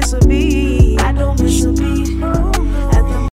don't miss a beat. I don't miss a beat.